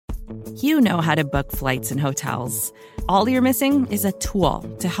You know how to book flights and hotels. All you're missing is a tool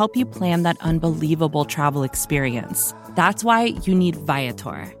to help you plan that unbelievable travel experience. That's why you need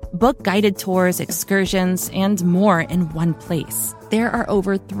Viator. Book guided tours, excursions, and more in one place. There are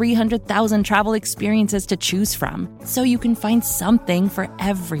over 300,000 travel experiences to choose from, so you can find something for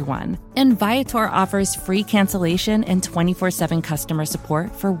everyone. And Viator offers free cancellation and 24/7 customer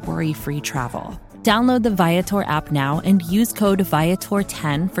support for worry-free travel. Download the Viator app now and use code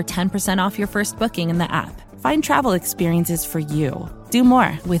Viator10 for 10% off your first booking in the app. Find travel experiences for you. Do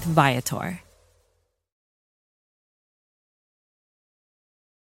more with Viator.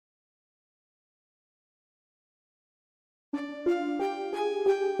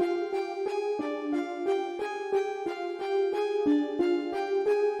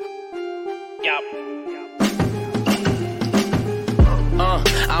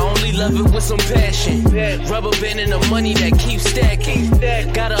 I only love it with some passion. Rubber band and the money that keeps stacking.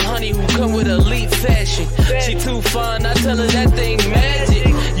 Got a honey who come with elite fashion. She too fine, I tell her that thing magic.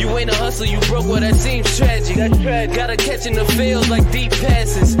 You ain't a hustler, you broke, well that seems tragic. Gotta catch in the field like deep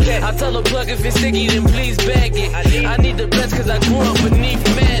passes. I tell her plug if it's sticky, then please bag it. I need the best cause I grew up beneath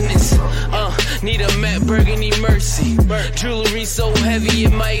madness. Need a Matt Burgundy Mercy. Jewelry so heavy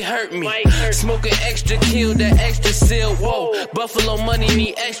it might hurt me. Smoking extra kill, that extra seal. Whoa, Buffalo money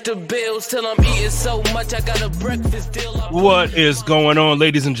need extra bills. Till I'm eating so much I got a breakfast deal. What is going on,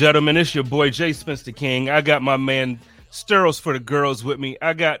 ladies and gentlemen? It's your boy Jay Spencer King. I got my man Sterls for the girls with me.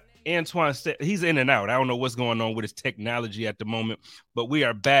 I got Antoine. He's in and out. I don't know what's going on with his technology at the moment, but we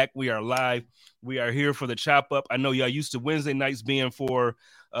are back. We are live. We are here for the chop up. I know y'all used to Wednesday nights being for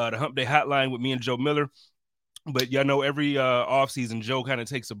the Hump Day Hotline with me and Joe Miller. But y'all know every offseason, Joe kind of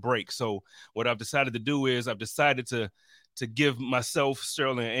takes a break. So what I've decided to do is I've decided to give myself,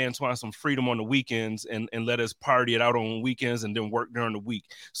 Sterling, and Antoine some freedom on the weekends and let us party it out on weekends and then work during the week.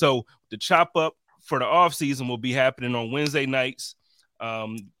 So the chop up for the offseason will be happening on Wednesday nights.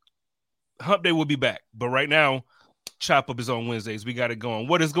 Hump Day will be back. But right now, chop up is on Wednesdays. We got it going.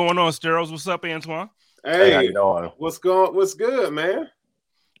 What is going on, Sterls? What's up, Antoine? Hey, how you doing? What's good, man?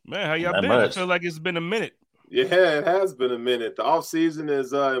 Man, how y'all been? I feel like it's been a minute. Yeah, it has been a minute. The off season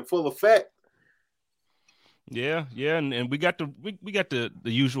is in full effect. Yeah, and we got the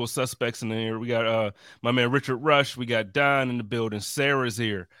usual suspects in there. We got my man Richard Rush. We got Don in the building. Sarah's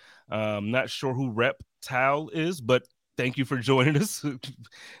here. Not sure who Rep Tal is, but thank you for joining us.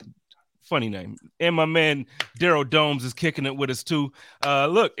 Funny name. And my man Daryl Domes is kicking it with us too.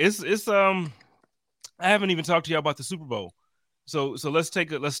 Look, it's I haven't even talked to y'all about the Super Bowl. So let's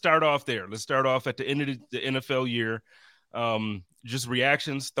start off there. Let's start off at the end of the NFL year. Just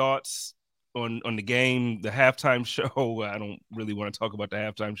reactions, thoughts on the game, the halftime show. I don't really want to talk about the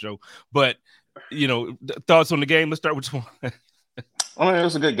halftime show, but thoughts on the game. Let's start with one. I mean, it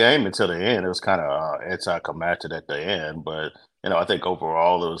was a good game until the end. It was kind of anticlimactic at the end, but I think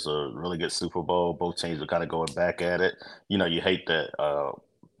overall it was a really good Super Bowl. Both teams were kind of going back at it. You hate that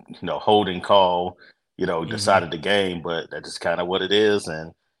holding call. Decided the game, but that's just kind of what it is.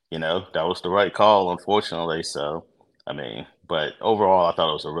 And, that was the right call, unfortunately. So, I mean, but overall, I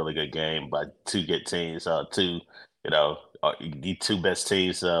thought it was a really good game by two good teams, the two best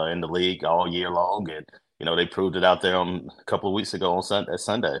teams in the league all year long. And, they proved it out there a couple of weeks ago on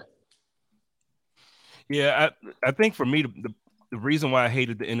Sunday. Yeah, I think for me, the reason why I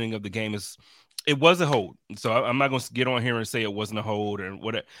hated the ending of the game is it was a hold. So I'm not going to get on here and say it wasn't a hold or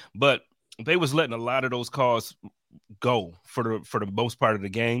whatever, but they was letting a lot of those calls go for the most part of the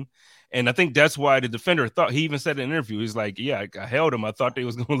game. And I think that's why the defender thought, he even said in an interview, he's like, yeah, I held him. I thought they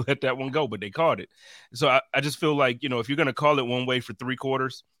was going to let that one go, but they called it. So I just feel like, if you're going to call it one way for 3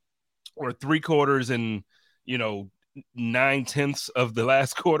 quarters or 3 quarters and, 9/10 of the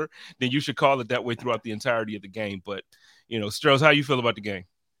last quarter, then you should call it that way throughout the entirety of the game. But, Strohs, how you feel about the game?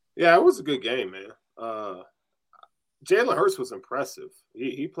 Yeah, it was a good game, man. Jalen Hurts was impressive.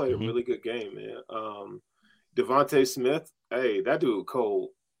 He played a really good game, man. Devontae Smith, hey, that dude cold.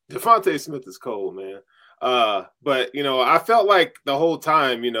 Devontae Smith is cold, man. But, I felt like the whole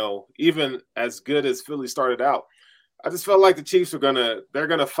time, even as good as Philly started out, I just felt like the Chiefs they're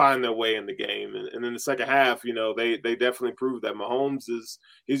gonna find their way in the game. And in the second half, they definitely proved that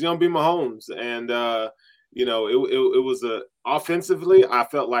he's gonna be Mahomes. And it was offensively, I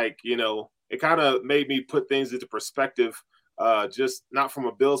felt like, it kind of made me put things into perspective, just not from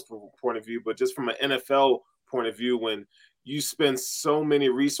a Bills point of view, but just from an NFL point of view, when you spend so many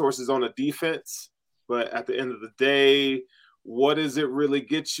resources on a defense, but at the end of the day, what does it really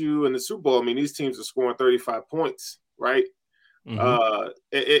get you in the Super Bowl? I mean, these teams are scoring 35 points, right?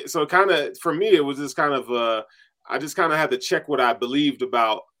 So kind of, for me, it was just kind of, I just kind of had to check what I believed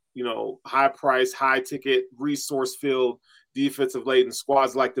about high price, high ticket, resource filled, defensive laden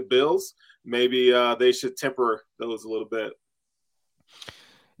squads like the Bills, maybe they should temper those a little bit.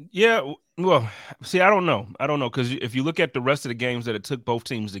 Yeah, well, see, I don't know because if you look at the rest of the games that it took both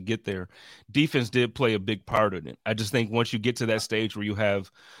teams to get there, defense did play a big part in it. I just think once you get to that stage where you have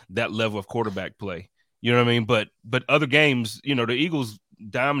that level of quarterback play, you know what I mean? But other games, the Eagles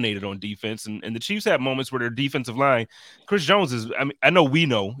dominated on defense, and the Chiefs had moments where their defensive line, Chris Jones is, I know we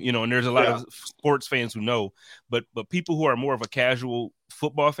know, and there's a lot of sports fans who know, but people who are more of a casual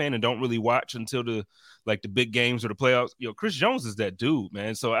football fan and don't really watch until the big games or the playoffs, Chris Jones is that dude,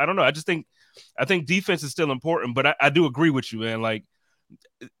 man. So I don't know. I think defense is still important, but I do agree with you, man. Like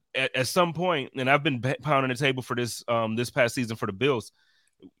at some point, and I've been pounding the table for this past season for the Bills.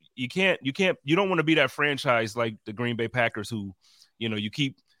 You don't want to be that franchise like the Green Bay Packers who, you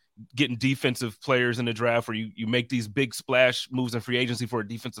keep getting defensive players in the draft, or you make these big splash moves in free agency for a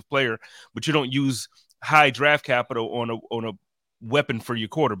defensive player, but you don't use high draft capital on a weapon for your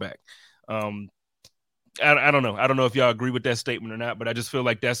quarterback. I don't know. I don't know if y'all agree with that statement or not, but I just feel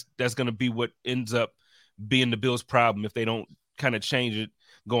like that's going to be what ends up being the Bills' problem if they don't kind of change it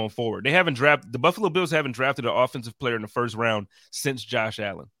going forward. The Buffalo Bills haven't drafted an offensive player in the first round since Josh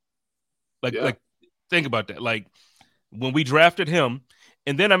Allen. Like think about that. Like when we drafted him,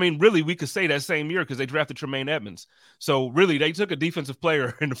 and then, really, we could say that same year because they drafted Tremaine Edmonds. So really, they took a defensive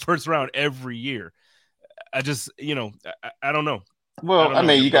player in the first round every year. I just, I don't know.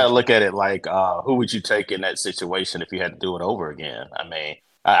 Well, you got to look at it like who would you take in that situation if you had to do it over again?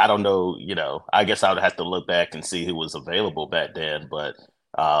 I don't know, I guess I would have to look back and see who was available back then, but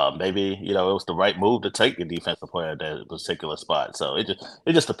maybe, it was the right move to take the defensive player at that particular spot. So it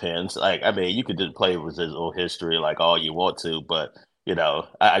just depends. You could just play residual history like all you want to, but,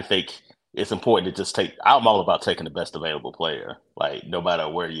 I think it's important to just I'm all about taking the best available player, like no matter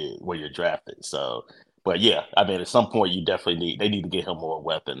where you're drafted. So, but yeah, at some point you definitely they need to get him more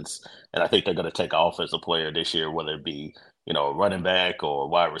weapons. And I think they're going to take an offensive player this year, whether it be, a running back or a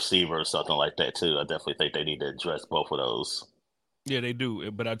wide receiver or something like that too. I definitely think they need to address both of those. Yeah, they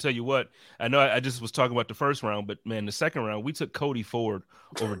do. But I'll tell you what, I know I just was talking about the first round, but man, the second round, we took Cody Ford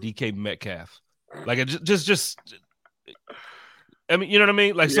over DK Metcalf. Like you know what I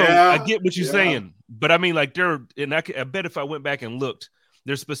mean? Like, so I get what you're saying, but I bet if I went back and looked,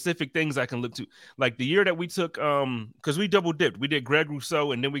 there's specific things I can look to. Like the year that we took, because we double dipped. We did Greg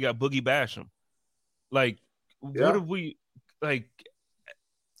Rousseau and then we got Boogie Basham. Like, what have we like?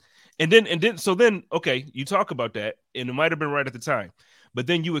 And then, okay, you talk about that, and it might have been right at the time. But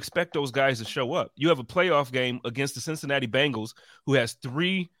then you expect those guys to show up. You have a playoff game against the Cincinnati Bengals, who has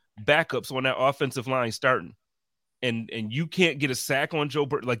 3 backups on that offensive line starting. And you can't get a sack on Joe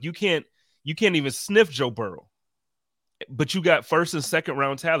Burrow. Like you can't even sniff Joe Burrow. But you got first and second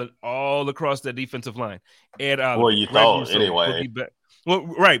round talent all across that defensive line. Ed Oliver, well, you Greg thought Rousseau, anyway. Well,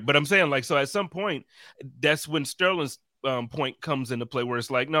 right, but I'm saying so at some point, that's when Sterling's point comes into play, where it's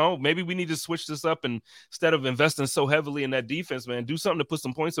like, no, maybe we need to switch this up, and instead of investing so heavily in that defense, man, do something to put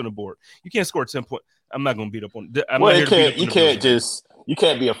some points on the board. You can't score 10 points. I'm not going to beat up on. You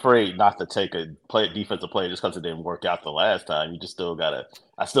can't be afraid not to take a defensive player just because it didn't work out the last time. You just still gotta.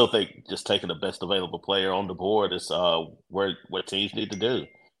 I still think just taking the best available player on the board is what teams need to do.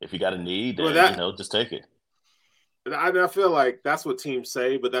 If you got a need, just take it. I feel like that's what teams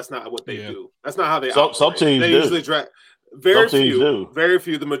say, but that's not what they do. That's not how they operate. Some teams do. Usually draft. Very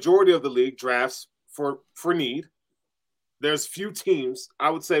few. The majority of the league drafts for need. There's few teams. I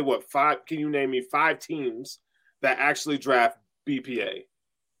would say 5? Can you name me 5 teams that actually draft BPA?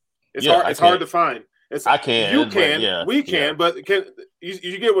 It's hard to find. I can. You can. We can. But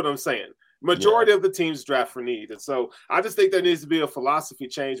you get what I'm saying? Majority of the teams draft for need. And so I just think there needs to be a philosophy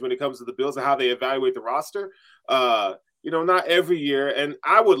change when it comes to the Bills and how they evaluate the roster. Not every year. And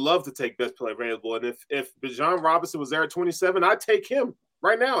I would love to take best player available. And if Bijan Robinson was there at 27, I'd take him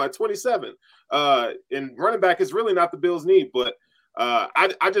right now at 27. And running back is really not the Bills' need. But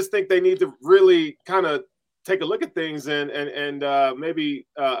I just think they need to really kind of take a look at things and maybe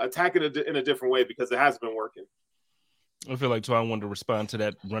attack it in a different way, because it has been working. I feel like Twan wanted to respond to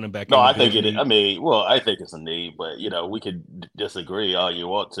that running back. No, I think it is. I think it's a need, but we could disagree all you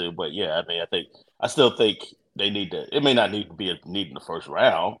want to. But I still think they need to. It may not need to be a need in the first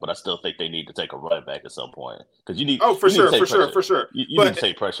round, but I still think they need to take a running back at some point, because you need. Oh, for sure. You need to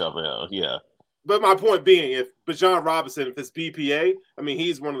take pressure off him. Yeah. But my point being, if Bijan Robinson, if it's BPA,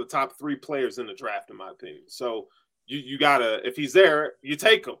 he's one of the top 3 players in the draft, in my opinion. So you gotta, if he's there, you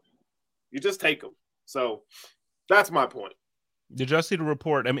take him. You just take him. So that's my point. Did y'all see the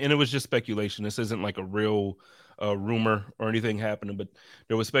report? And it was just speculation. This isn't like a real rumor or anything happening, but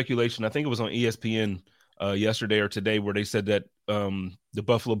there was speculation. I think it was on ESPN yesterday or today where they said that the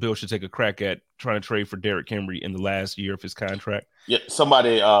Buffalo Bills should take a crack at trying to trade for Derrick Henry in the last year of his contract. Yeah,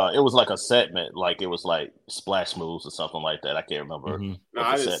 somebody. It was like a segment, like it was like Splash Moves or something like that. I can't remember No, what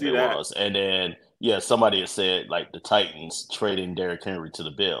I the didn't see segment that. was. And then somebody had said like the Titans trading Derrick Henry to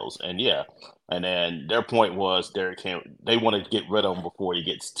the Bills, and then their point was Derrick Henry. They want to get rid of him before he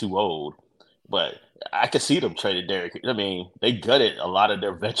gets too old. But I could see them trading Derrick. I mean, they gutted a lot of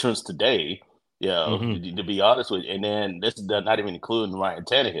their veterans today. To be honest with you, and then this is not even including Ryan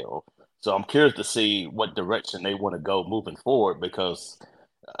Tannehill. So I'm curious to see what direction they want to go moving forward because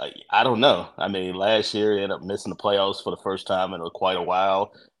I don't know. I mean, last year he ended up missing the playoffs for the first time in quite a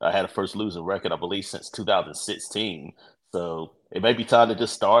while. I had a first losing record, I believe, since 2016. So it may be time to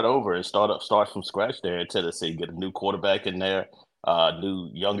just start over and start from scratch there in Tennessee. Get a new quarterback in there,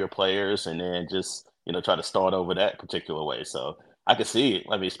 new younger players, and then just try to start over that particular way. So I can see it.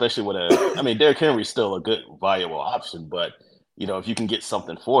 I mean, especially with Derrick Henry's still a good viable option, but if you can get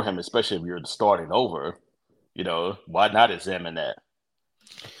something for him, especially if you're starting over, why not examine that?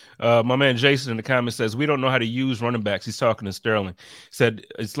 My man Jason in the comments says, we don't know how to use running backs. He's talking to Sterling. Said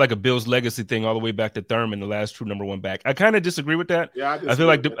it's like a Bills legacy thing all the way back to Thurman, the last true number one back. I kind of disagree with that. Yeah, I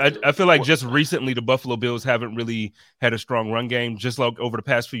feel like just recently the Buffalo Bills haven't really had a strong run game, just like over the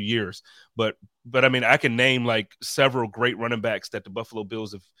past few years. But I mean, I can name like several great running backs that the Buffalo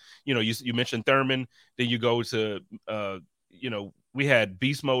Bills have. You mentioned Thurman, then you go to we had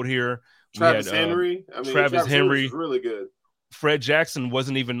Beast Mode here. Travis Henry. Travis Henry was really good. Fred Jackson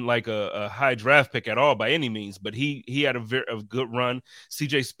wasn't even like a high draft pick at all by any means, but he had a good run.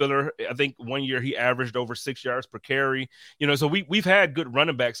 CJ Spiller, I think 1 year he averaged over 6 yards per carry. So we've had good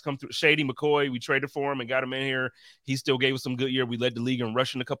running backs come through. Shady McCoy, we traded for him and got him in here. He still gave us some good year. We led the league in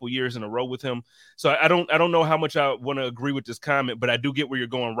rushing a couple years in a row with him. So I don't know how much I want to agree with this comment, but I do get where you're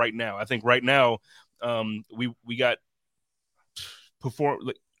going right now. I think right now we got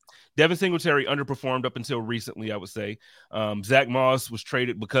Devin Singletary underperformed up until recently, I would say. Zach Moss was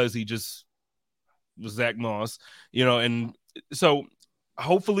traded because he just was Zach Moss, and so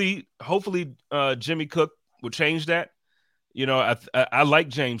hopefully Jimmy Cook will change that. I like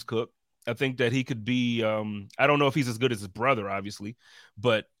James Cook. I think that he could be I don't know if he's as good as his brother, obviously,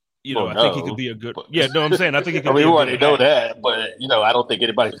 but I think he could be a good. Yeah, no, I'm saying I think he could. We already know that, but I don't think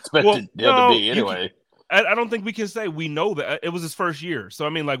anybody expected him to be anyway. I don't think we can say we know that it was his first year. So, I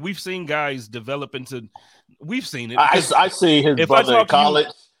mean, like we've seen guys develop into, we've seen it. I see his brother in college.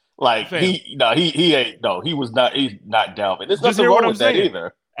 He's not Dalvin. There's nothing wrong with that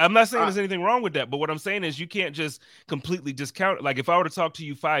either. I'm not saying there's anything wrong with that, but what I'm saying is you can't just completely discount it. Like if I were to talk to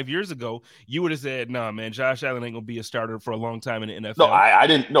you 5 years ago, you would have said, nah, man, Josh Allen ain't going to be a starter for a long time in the NFL. No, I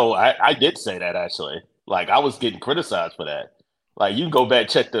didn't know. I did say that actually. Like I was getting criticized for that. Like you can go back,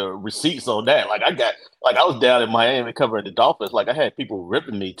 check the receipts on that. I was down in Miami covering the Dolphins. Like I had people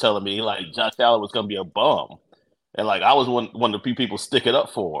ripping me, telling me like Josh Allen was going to be a bum. And like I was one of the few people sticking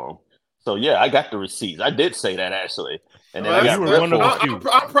up for him. So yeah, I got the receipts. I did say that actually. And then I'm proud of you.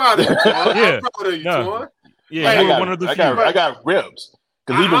 I'm proud of you, Twan. Yeah, I got rips.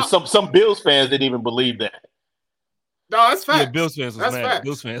 Because even some Bills fans didn't even believe that. No, that's fact. Yeah, Bills fans was mad.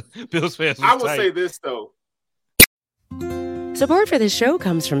 Bills fans was I will tight. say this though. Support for this show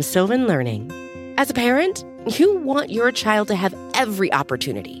comes from Sylvan Learning. As a parent, you want your child to have every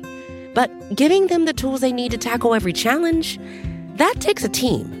opportunity. But giving them the tools they need to tackle every challenge, that takes a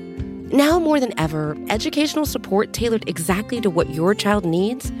team. Now more than ever, educational support tailored exactly to what your child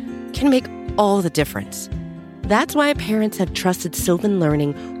needs can make all the difference. That's why parents have trusted Sylvan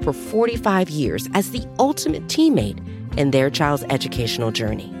Learning for 45 years as the ultimate teammate in their child's educational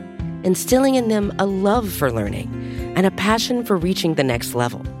journey, instilling in them a love for learning and a passion for reaching the next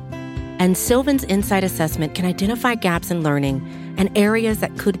level. And Sylvan's Insight Assessment can identify gaps in learning and areas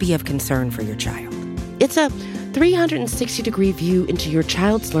that could be of concern for your child. It's a 360-degree view into your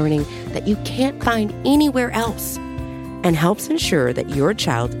child's learning that you can't find anywhere else and helps ensure that your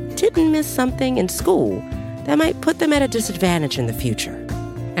child didn't miss something in school that might put them at a disadvantage in the future.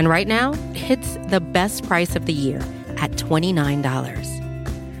 And right now, it's the best price of the year at $29.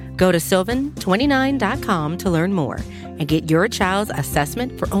 Go to sylvan29.com to learn more and get your child's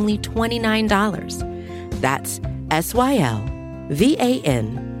assessment for only $29. That's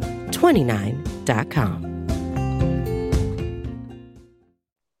SYLVAN29.com.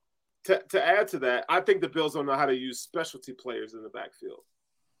 To add to that, I think the Bills don't know how to use specialty players in the backfield.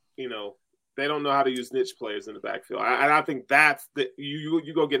 They don't know how to use niche players in the backfield. And I think that's you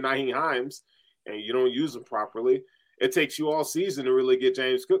go get Nyheim Hines and you don't use them properly. It takes you all season to really get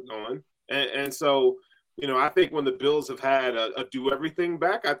James Cook going. And so I think when the Bills have had a do everything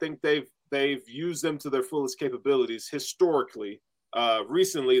back, I think they've used them to their fullest capabilities historically.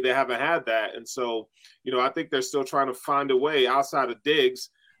 Recently, they haven't had that, and so I think they're still trying to find a way outside of Diggs.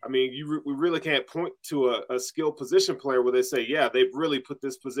 I mean, we really can't point to a skilled position player where they say, yeah, they've really put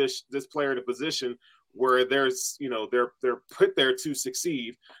this player in a position where there's, they're put there to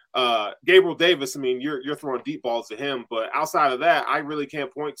succeed. Gabriel Davis, I mean, you're throwing deep balls to him, but outside of that, I really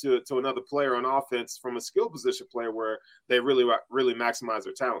can't point to another player on offense from a skill position player where they really maximize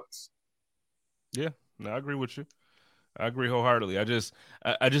their talents. Yeah, no, I agree with you. I agree wholeheartedly. I just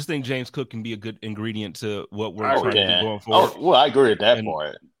think James Cook can be a good ingredient to what we're trying to do going forward. Oh, well, I agree with that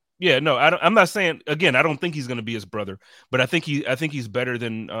part. Yeah, no, I'm not saying, again, I don't think he's going to be his brother, but I think he's better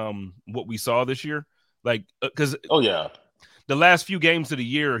than what we saw this year. Like, because the last few games of the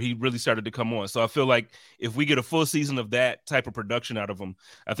year, he really started to come on. So I feel like if we get a full season of that type of production out of him,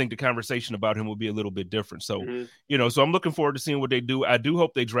 I think the conversation about him will be a little bit different. So, so I'm looking forward to seeing what they do. I do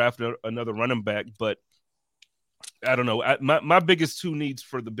hope they draft another running back, but I don't know. My biggest two needs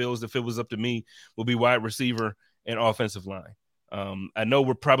for the Bills, if it was up to me, will be wide receiver and offensive line. I know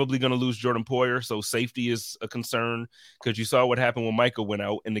we're probably going to lose Jordan Poyer, so safety is a concern because you saw what happened when Micah went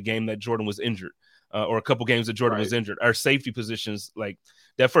out in the game that Jordan was injured, or a couple games that Jordan was injured. Our safety positions, like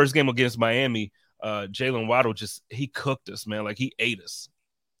that first game against Miami, Jalen Waddle he cooked us, man. Like he ate us,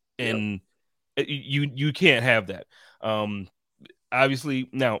 and you can't have that. Obviously,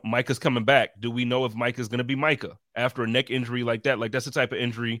 now Micah's coming back. Do we know if Micah's going to be Micah after a neck injury like that? Like that's the type of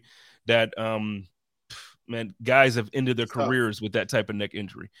injury that man, guys have ended their careers with that type of neck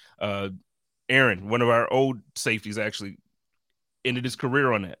injury. Aaron, one of our old safeties, actually ended his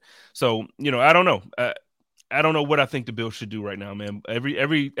career on that. So, I don't know. I don't know what I think the Bills should do right now, man.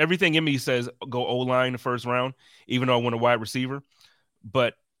 Everything in me says go O-line the first round, even though I want a wide receiver.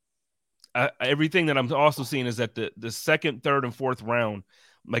 But everything that I'm also seeing is that the second, third, and fourth round,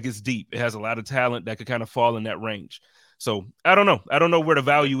 like it's deep. It has a lot of talent that could kind of fall in that range. So I don't know. I don't know where the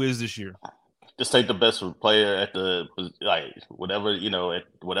value is this year. Just take the best player at whatever,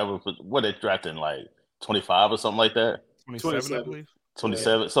 what they drafting, like 25 or something like that. 27, I believe.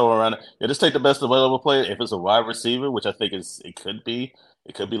 27, so around. Yeah, just take the best available player. If it's a wide receiver, which I think it could be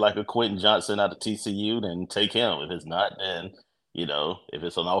like a Quentin Johnson out of TCU, then take him. If it's not, then if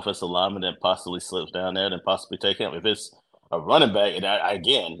it's an offensive lineman that possibly slips down there, then possibly take him. If it's a running back, and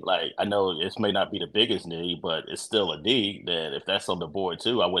I know this may not be the biggest need, but it's still a need. Then if that's on the board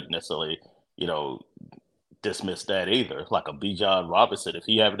too, I wouldn't necessarily dismiss that either. Like a Bijan Robinson, if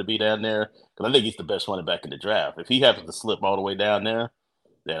he happened to be down there, because I think he's the best running back in the draft. If he happens to slip all the way down there,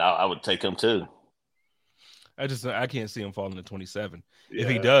 then I would take him too. I can't see him falling to 27. Yeah. If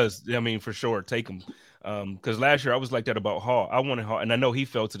he does, I mean, for sure, take him. Because last year I was like that about Hall. I wanted Hall, and I know he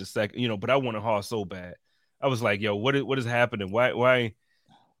fell to the second, but I wanted Hall so bad. I was like, yo, what is happening? Why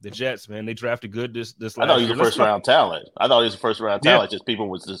the Jets, man? They drafted good this last year. I thought he was a first-round talent. Just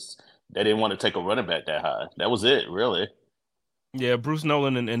people they didn't want to take a running back that high. That was it, really. Yeah, Bruce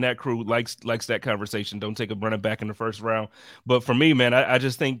Nolan and that crew likes that conversation. Don't take a running back in the first round. But for me, man, I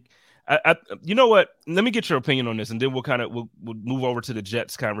just think you know what? Let me get your opinion on this, and then we'll move over to the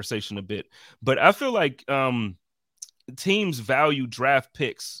Jets conversation a bit. But I feel like teams value draft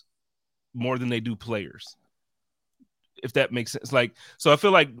picks more than they do players, if that makes sense. Like, so I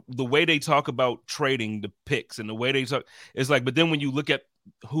feel like the way they talk about trading the picks and the way they talk is like, but then when you look at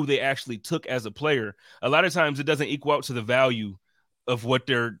who they actually took as a player, a lot of times it doesn't equal out to the value of what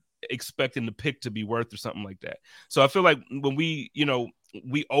they're expecting the pick to be worth or something like that. So I feel like when we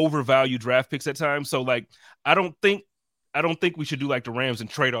overvalue draft picks at times. So like, I don't think we should do like the Rams and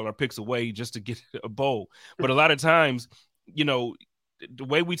trade all our picks away just to get a bowl. But a lot of times, the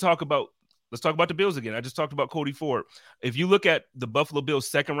way we talk about, let's talk about the Bills again. I just talked about Cody Ford. If you look at the Buffalo Bills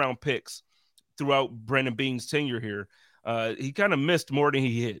second round picks throughout Brandon Beane's tenure here, he kind of missed more than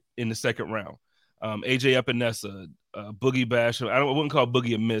he hit in the second round. AJ Epinesa, Boogie Bash. I wouldn't call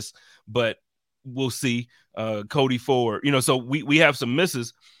Boogie a miss, but we'll see. Cody Ford. So we have some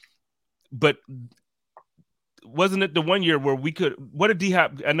misses, but wasn't it the one year where we could? What did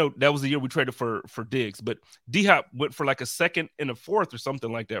D-Hop? I know that was the year we traded for Diggs, but D-Hop went for like a second and a fourth or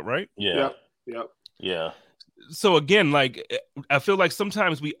something like that, right? Yeah. Yep. Yeah. So again, like I feel like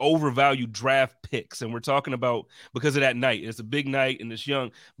sometimes we overvalue draft picks, and we're talking about because of that night. It's a big night and it's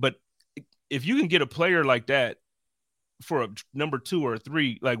young, but if you can get a player like that for a number 2 or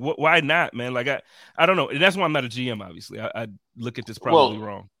 3, like why not, man? Like I don't know, and that's why I'm not a GM. Obviously, I look at this probably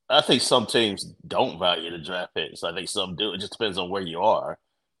wrong. I think some teams don't value the draft picks. I think some do. It just depends on where you are,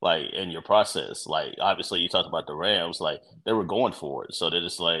 like in your process. Like obviously, you talked about the Rams, like they were going for it, so they're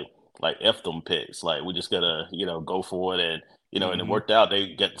just like, like F them picks. Like we just gotta, go for it and and it worked out.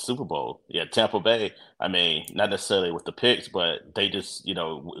 They get the Super Bowl. Yeah, Tampa Bay. I mean, not necessarily with the picks, but they just,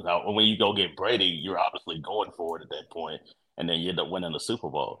 when you go get Brady, you're obviously going for it at that point, and then you end up winning the Super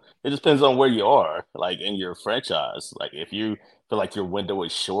Bowl. It just depends on where you are, like in your franchise. Like if you feel like your window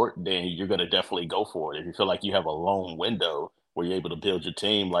is short, then you're gonna definitely go for it. If you feel like you have a long window where you're able to build your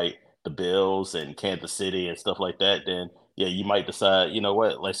team, like the Bills and Kansas City and stuff like that, then yeah, you might decide, you know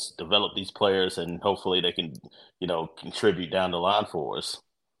what, let's develop these players and hopefully they can, contribute down the line for us.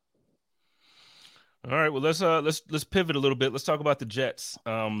 All right, well let's pivot a little bit. Let's talk about the Jets.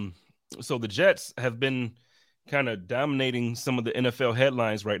 So the Jets have been kind of dominating some of the NFL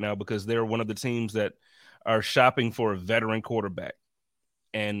headlines right now because they're one of the teams that are shopping for a veteran quarterback.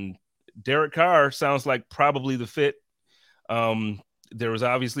 And Derek Carr sounds like probably the fit. There was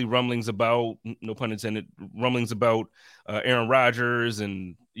obviously rumblings about, no pun intended, Aaron Rodgers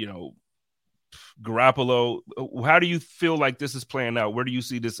and, Garoppolo. How do you feel like this is playing out? Where do you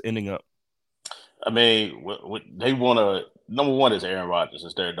see this ending up? I mean, they want to – number one is Aaron Rodgers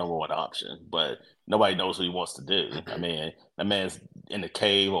is their number one option, but nobody knows what he wants to do. I mean, that man's in the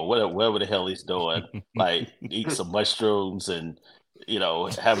cave or whatever the hell he's doing, like eat some mushrooms and –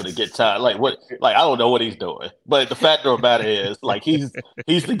 having to get tired. Like what? Like I don't know what he's doing. But the fact of the matter is, like he's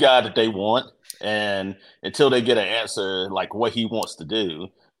the guy that they want, and until they get an answer, like what he wants to do,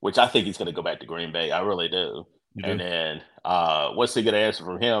 which I think he's going to go back to Green Bay. I really do. And then once they get an answer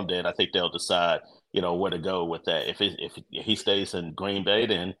from him, then I think they'll decide, where to go with that. If he stays in Green Bay,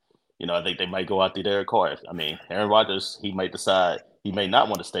 then I think they might go out to Derek Carr. I mean, Aaron Rodgers, he may decide he may not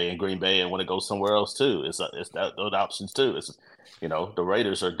want to stay in Green Bay and want to go somewhere else too. It's those options too. It's the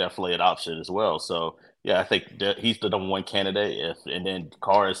Raiders are definitely an option as well. So yeah, I think that he's the number one candidate. And then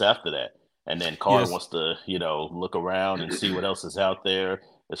Carr is after that, and then Carr wants to look around and see what else is out there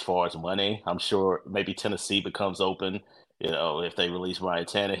as far as money. I'm sure maybe Tennessee becomes open. If they release Ryan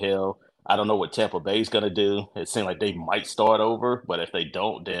Tannehill. I don't know what Tampa Bay is going to do. It seems like they might start over, but if they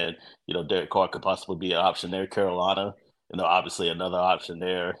don't, then, Derek Carr could possibly be an option there. Carolina, obviously another option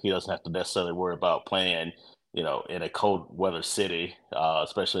there. He doesn't have to necessarily worry about playing, in a cold weather city,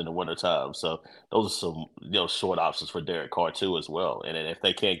 especially in the wintertime. So those are some, short options for Derek Carr too as well. And then if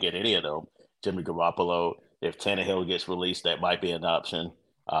they can't get any of them, Jimmy Garoppolo, if Tannehill gets released, that might be an option.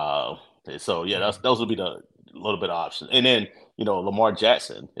 So yeah, those would be the little bit of options. And then, Lamar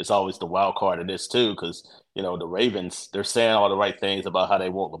Jackson is always the wild card in this too, because, the Ravens, they're saying all the right things about how they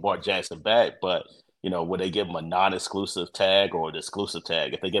want Lamar Jackson back, but, would they give him a non-exclusive tag or an exclusive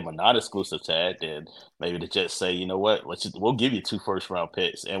tag? If they give him a non-exclusive tag, then maybe they just say, you know what, we'll give you 2 first-round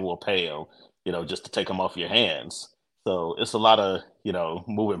picks and we'll pay him, just to take them off your hands. So it's a lot of,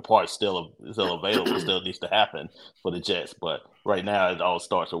 moving parts still available, still needs to happen for the Jets. But right now it all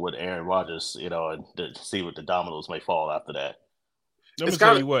starts with Aaron Rodgers, and to see what the dominoes may fall after that. Let me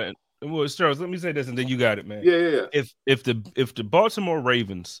tell you what. Well, Charles, let me say this, and then you got it, man. Yeah. If the Baltimore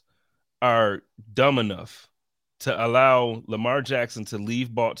Ravens are dumb enough to allow Lamar Jackson to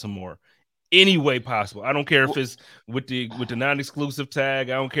leave Baltimore any way possible, I don't care if it's with the non-exclusive tag.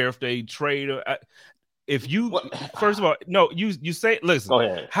 I don't care if they trade. First of all, no, you say, listen, go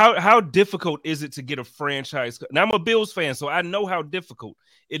ahead. How difficult is it to get a franchise? Now I'm a Bills fan, so I know how difficult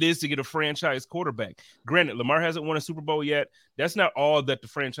it is to get a franchise quarterback. Granted, Lamar hasn't won a Super Bowl yet. That's not all that the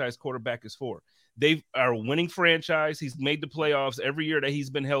franchise quarterback is for. They are a winning franchise. He's made the playoffs every year that he's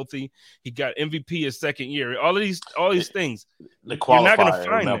been healthy. He got MVP his second year. All these things. The qualifier, you're not going to find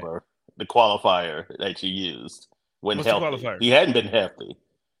remember the qualifier that you used when healthy. He hadn't been healthy.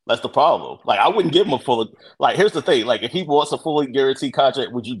 That's the problem. Like, I wouldn't give him a full. Like, here's the thing. Like, if he wants a fully guaranteed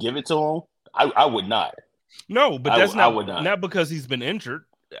contract, would you give it to him? I would not. No, but that's not because he's been injured.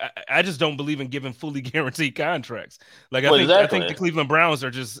 I just don't believe in giving fully guaranteed contracts. Like, I think the Cleveland Browns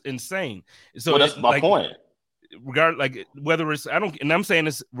are just insane. So that's my point. Whether it's I'm saying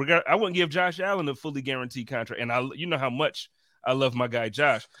this. I wouldn't give Josh Allen a fully guaranteed contract, and you know how much I love my guy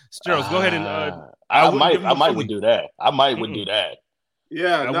Josh. Sterles, go ahead and I might would do that. I might would do that.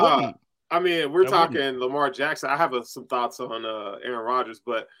 Yeah, no. I mean, we're talking Lamar Jackson. I have some thoughts on Aaron Rodgers,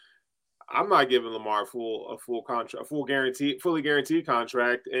 but I'm not giving Lamar a full contract, fully guaranteed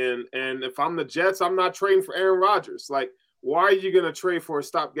contract. And if I'm the Jets, I'm not trading for Aaron Rodgers. Like, why are you going to trade for a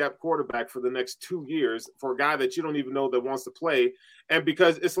stopgap quarterback for the next 2 years for a guy that you don't even know that wants to play? And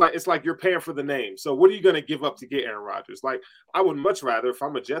because it's like you're paying for the name. So what are you going to give up to get Aaron Rodgers? Like, I would much rather, if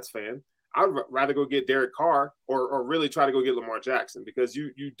I'm a Jets fan, I'd rather go get Derek Carr or really try to go get Lamar Jackson, because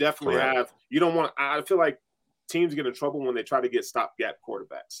you definitely you don't want. I feel like teams get in trouble when they try to get stopgap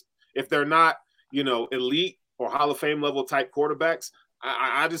quarterbacks. If they're not, elite or Hall of Fame level type quarterbacks,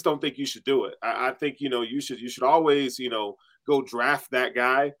 I just don't think you should do it. I think, you should always, go draft that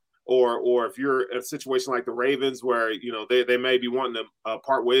guy. Or if you're in a situation like the Ravens where, they may be wanting to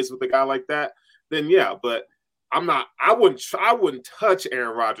part ways with a guy like that, then yeah, but I wouldn't touch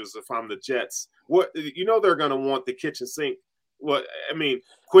Aaron Rodgers if I'm the Jets. They're going to want the kitchen sink.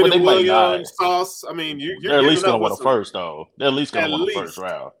 Quentin Williams, Sauce. They're at least going to want a first, though. They're at least going to want a first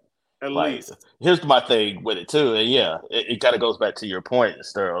round. At least. Here's my thing with it too, and yeah, it kind of goes back to your point,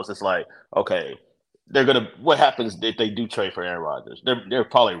 Sterles. It's like, okay, what happens if they do trade for Aaron Rodgers? They're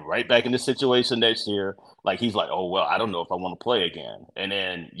probably right back in this situation next year. Like he's like, oh well, I don't know if I want to play again, and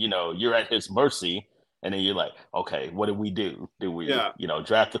then you're at his mercy, and then you're like, okay, what do we do? Do we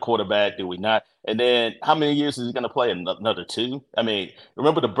draft the quarterback? Do we not? And then how many years is he going to play? Another 2?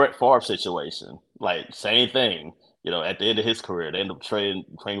 Remember the Brett Favre situation? Like same thing. At the end of his career, they ended up trading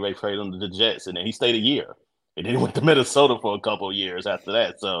him to the Jets, and then he stayed a year. And then he went to Minnesota for a couple of years after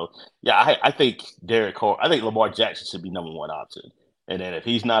that. So, yeah, I think I think Lamar Jackson should be number 1 option. And then if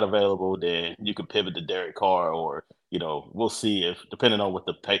he's not available, then you can pivot to Derek Carr, or, we'll see if, depending on what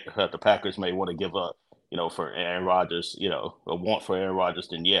the Packers may want to give up, for Aaron Rodgers, a want for Aaron Rodgers,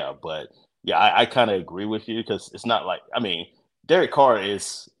 then yeah. But, yeah, I kind of agree with you because it's not like, Derek Carr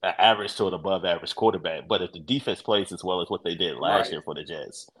is an average to an above average quarterback, but if the defense plays as well as what they did last year for the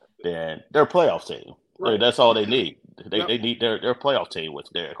Jets, then they're a playoff team. Right. That's all they need. They need their playoff team with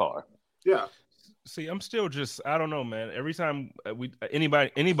Derek Carr. Yeah. See, I'm still just, I don't know, man. Every time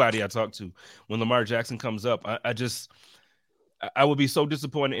anybody I talk to, when Lamar Jackson comes up, I would be so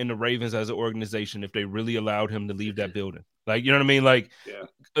disappointed in the Ravens as an organization if they really allowed him to leave that building. Like, you know what I mean? Like,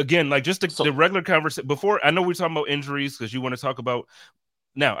 again, like just the regular conversation. Before, I know we're talking about injuries because you want to talk about.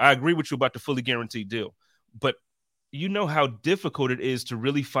 Now, I agree with you about the fully guaranteed deal, but you know how difficult it is to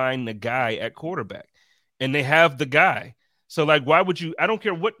really find the guy at quarterback, and they have the guy. So, like, why would you? I don't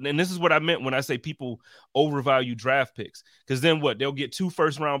care what. And this is what I meant when I say people overvalue draft picks, because then what? They'll get 2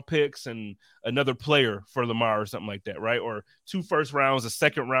 first-round picks and another player for Lamar or something like that, right? Or 2 first rounds, a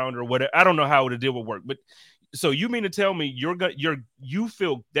second round, or whatever. I don't know how the deal would work, but so you mean to tell me you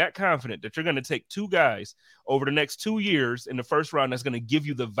feel that confident that you're going to take 2 guys over the next 2 years in the first round that's going to give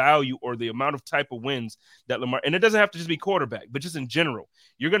you the value or the amount of type of wins that Lamar, and it doesn't have to just be quarterback, but just in general,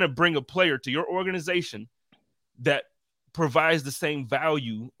 you're going to bring a player to your organization that provides the same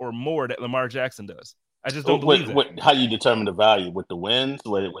value or more that Lamar Jackson does. I just don't believe that. How you determine the value with the wins,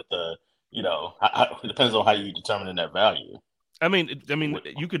 with the it depends on how you determine that value. I mean,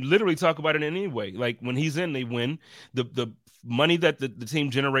 you could literally talk about it in any way. Like when he's in, they win. The money that the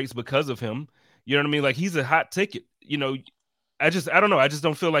team generates because of him. You know what I mean? Like he's a hot ticket. I don't know. I just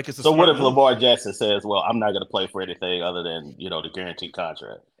don't feel like it's a. So what if Lamar Jackson says, "Well, I'm not going to play for anything other than the guaranteed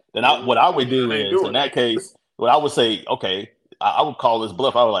contract"? Then what I would do is in that case, what I would say, okay, I would call this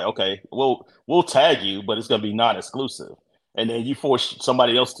bluff. I would like, okay, we'll tag you, but it's going to be non-exclusive. And then you force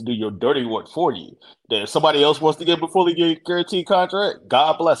somebody else to do your dirty work for you. Then if somebody else wants to get before they get a guaranteed contract,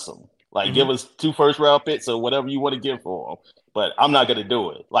 God bless them. Like, give us 2 first-round picks or whatever you want to give for them. But I'm not going to do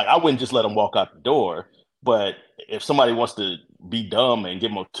it. Like, I wouldn't just let them walk out the door. But if somebody wants to be dumb and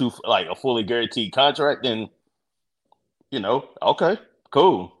give them a fully guaranteed contract, then, okay,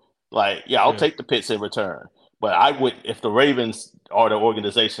 cool. Like, I'll take the picks in return. But I would, if the Ravens are the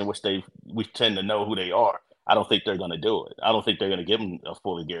organization, which we tend to know who they are, I don't think they're going to do it. I don't think they're going to give him a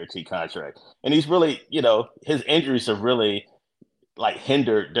fully guaranteed contract. And he's really, his injuries have really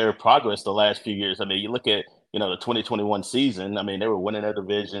hindered their progress the last few years. I mean, you look at, the 2021 season. I mean, they were winning their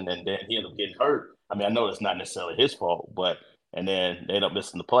division, and then he ended up getting hurt. I mean, I know it's not necessarily his fault, and then they ended up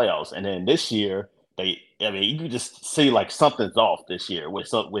missing the playoffs. And then this year, you can just see something's off this year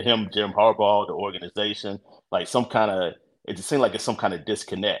with him, Jim Harbaugh, the organization, it just seemed like it's some kind of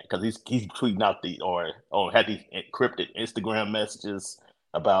disconnect because he's tweeting out or had these encrypted Instagram messages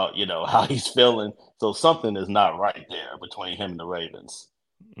about, how he's feeling. So something is not right there between him and the Ravens.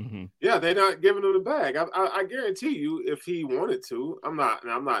 Mm-hmm. Yeah, they're not giving him the bag. I guarantee you, if he wanted to, I'm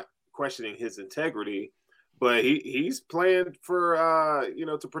not questioning his integrity, but he's playing for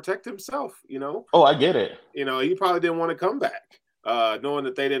to protect himself. Oh, I get it. He probably didn't want to come back, knowing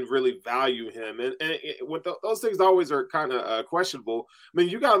that they didn't really value him, and those things always are kind of questionable. I mean,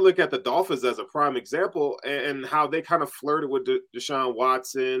 you got to look at the Dolphins as a prime example, and how they kind of flirted with Deshaun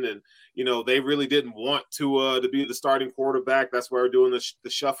Watson, and they really didn't want Tua to be the starting quarterback. That's why we're doing the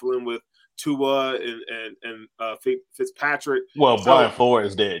shuffling with Tua and Fitzpatrick. Well, Brian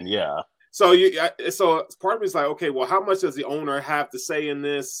Flores did, yeah. So part of me is like, okay, well, how much does the owner have to say in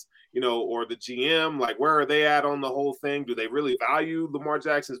this? or the GM, like where are they at on the whole thing? Do they really value Lamar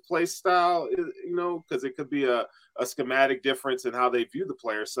Jackson's play style? Because it could be a schematic difference in how they view the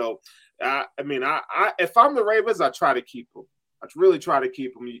player. So, I if I'm the Ravens, I try to keep him. I really try to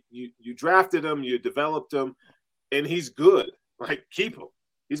keep him. You drafted him, you developed him, and he's good. Like, keep him.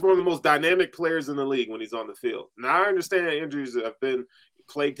 He's one of the most dynamic players in the league when he's on the field. Now, I understand injuries have been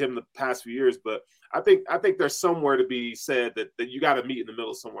plagued him the past few years, but I think there's somewhere to be said that you got to meet in the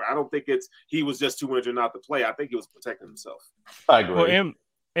middle somewhere. I don't think he was just too injured not to play. I think he was protecting himself. I agree. Well,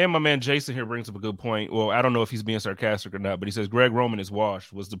 and my man Jason here brings up a good point. Well, I don't know if he's being sarcastic or not, but he says Greg Roman is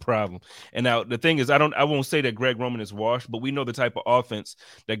washed was the problem. And now the thing is, I won't say that Greg Roman is washed, but we know the type of offense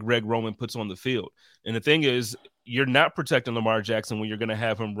that Greg Roman puts on the field. And the thing is, you're not protecting Lamar Jackson when you're going to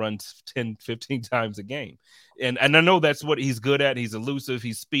have him run 10, 15 times a game. And I know that's what he's good at. He's elusive.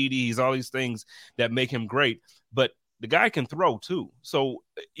 He's speedy. He's all these things that make him great. But the guy can throw too. So,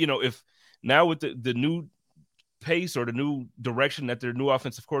 if now with the new pace or the new direction that their new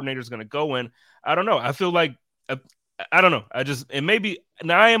offensive coordinator is going to go in, I don't know. I feel like I don't know. And maybe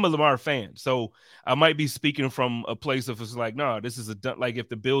now I am a Lamar fan, so I might be speaking from a place of it's like, no, this is like if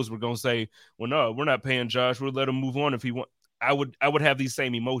the Bills were going to say, well, no, we're not paying Josh, we'll let him move on if he want. I would have these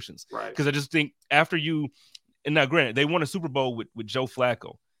same emotions, right? Because I just think after and now granted they won a Super Bowl with Joe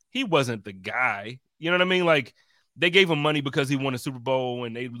Flacco, he wasn't the guy. You know what I mean? Like they gave him money because he won a Super Bowl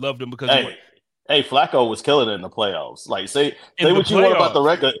and they loved him because he won. Hey, Flacco was killing it in the playoffs. Like, say what you want about the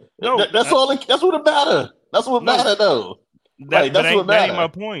record. No, that's what it matters. That's what matters, though. That's what matters. That ain't my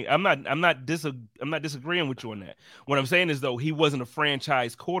point. I'm not disagreeing with you on that. What I'm saying is, though, he wasn't a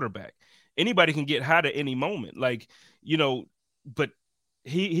franchise quarterback. Anybody can get hot at any moment, but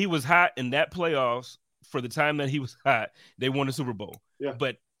he was hot in that playoffs for the time that he was hot. They won a Super Bowl, yeah.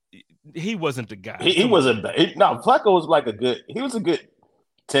 But he wasn't the guy. He wasn't. Flacco was like he was a good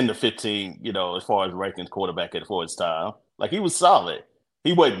 10 to 15, as far as rankings quarterback for his time. Like, he was solid.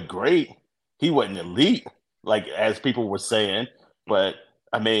 He wasn't great. He wasn't elite, like as people were saying. But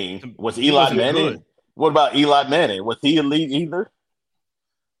I mean, was Eli Manning? Good. What about Eli Manning? Was he elite either?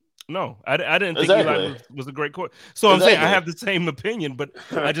 No, I didn't think Eli was a great quarterback. So I'm saying I have the same opinion, but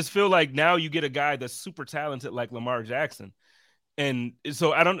I just feel like now you get a guy that's super talented like Lamar Jackson. And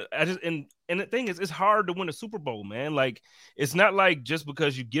so and the thing is, it's hard to win a Super Bowl, man. Like, it's not like just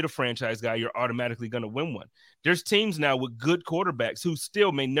because you get a franchise guy, you're automatically going to win one. There's teams now with good quarterbacks who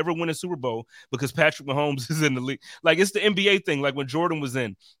still may never win a Super Bowl because Patrick Mahomes is in the league. Like, it's the NBA thing. Like when Jordan was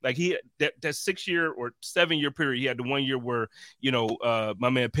in, like that 6-year or 7-year period, he had the 1 year where, my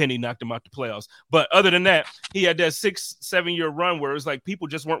man Penny knocked him out the playoffs. But other than that, he had that 6-7 year run where it was like people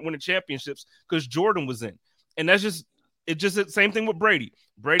just weren't winning championships because Jordan was in. And that's just, it's just the same thing with Brady.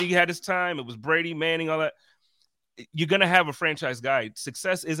 Brady had his time. It was Brady, Manning, all that. You're going to have a franchise guy.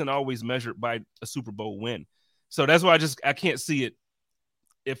 Success isn't always measured by a Super Bowl win. So that's why I can't see it.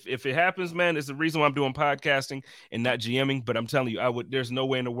 If it happens, man, it's the reason why I'm doing podcasting and not GMing. But I'm telling you, there's no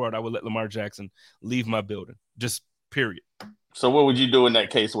way in the world I would let Lamar Jackson leave my building. Just period. So what would you do in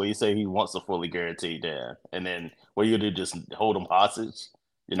that case where you say he wants a fully guaranteed there? And then what you do, just hold him hostage?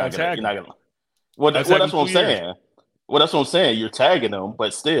 You're not gonna. Well, that's what I'm saying. Well, that's what I'm saying. You're tagging them,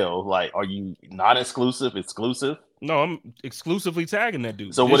 but still, like, are you not exclusive? No, I'm exclusively tagging that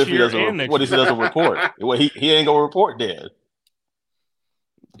dude. So what if he doesn't report? Well, he ain't gonna report then.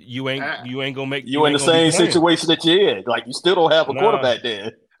 You ain't gonna make. You in the same situation that you're in. Like, you still don't have a quarterback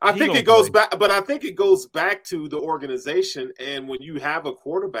then. I think it goes back, but I think it goes back to the organization. And when you have a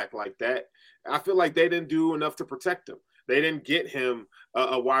quarterback like that, I feel like they didn't do enough to protect him. They didn't get him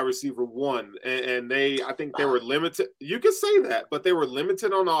a wide receiver one, and I think they were limited. You can say that, but they were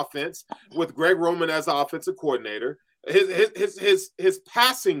limited on offense with Greg Roman as offensive coordinator. His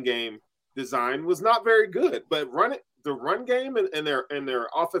passing game design was not very good, but the run game and their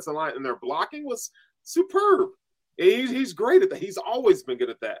offensive line and their blocking was superb. He's great at that. He's always been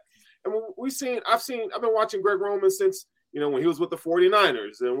good at that. And I've been watching Greg Roman since, when he was with the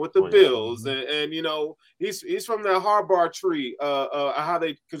 49ers and with the Bills, and he's from that Harbaugh tree, how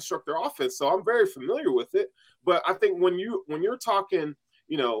they construct their offense. So I'm very familiar with it. But I think when you're talking,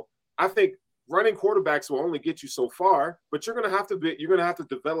 I think running quarterbacks will only get you so far, but you're going to have to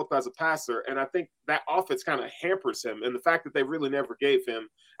develop as a passer. And I think that offense kind of hampers him. And the fact that they really never gave him,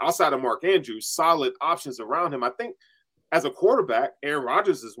 outside of Mark Andrews, solid options around him. I think as a quarterback, Aaron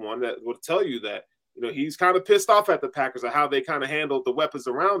Rodgers is one that will tell you that, he's kind of pissed off at the Packers of how they kind of handled the weapons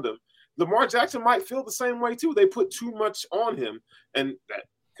around him. Lamar Jackson might feel the same way too. They put too much on him, and that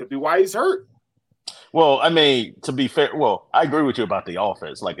could be why he's hurt. Well, I mean, to be fair, I agree with you about the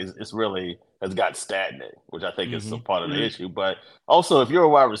offense. Like, it's really has got stagnant, which I think is a part of the issue. But also, if you're a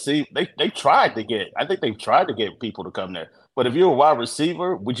wide receiver, they tried to get. I think they've tried to get people to come there. But if you're a wide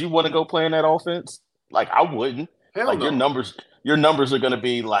receiver, would you want to go play in that offense? Like I wouldn't. Hell like no. your numbers are going to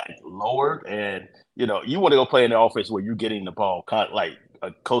be like lowered, and you want to go play in the offense where you're getting the ball like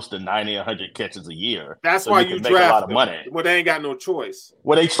close to 90, 100 catches a year. That's so why you you make draft a lot of them. money. Well, they ain't got no choice.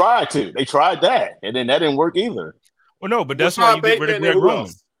 Well, they tried that, and then that didn't work either. Well, no, but that's why you get rid of Greg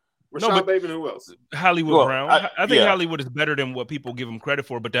Roman. Rashad Bateman, who else? Hollywood Brown. I think Hollywood is better than what people give him credit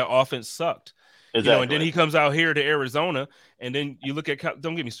for, but that offense sucked. Exactly. And then he comes out here to Arizona, and then you look at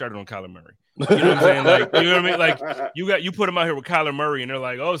don't get me started on Kyler Murray. You know what I'm saying? Like, you know what I mean? Like you put him out here with Kyler Murray, and they're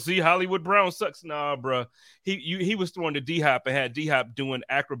like, oh, see, Hollywood Brown sucks. Nah, bro. He was throwing to D-Hop and had D-Hop doing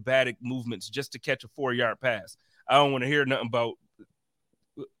acrobatic movements just to catch a 4-yard pass. I don't want to hear nothing about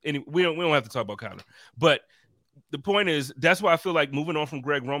we don't have to talk about Kyler. But the point is, that's why I feel like moving on from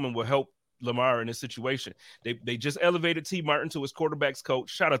Greg Roman will help Lamar in this situation. They just elevated T. Martin to his quarterback's coach.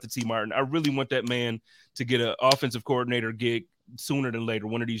 Shout out to T. Martin. I really want that man to get an offensive coordinator gig sooner than later,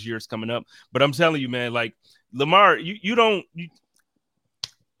 one of these years coming up. But I'm telling you, man, like Lamar,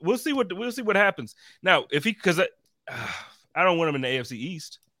 we'll see what happens. Now, if he, because I don't want him in the AFC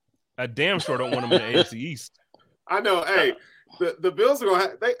East. I damn sure don't want him in the AFC East. I know. Hey, the Bills are gonna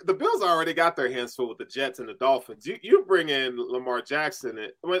have, the Bills already got their hands full with the Jets and the Dolphins. You bring in Lamar Jackson,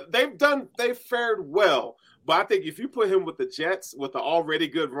 they've fared well, but I think if you put him with the Jets with the already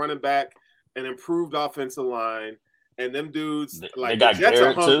good running back, an improved offensive line, and them dudes like the Jets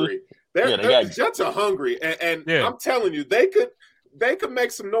are hungry. The Jets are hungry, and I'm telling you, they could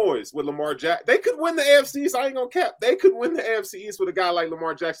make some noise with Lamar Jackson. They could win the AFC East. I ain't gonna cap. They could win the AFC East with a guy like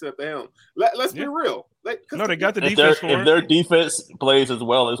Lamar Jackson at the helm. Let's be real. They got the defense for if their defense plays as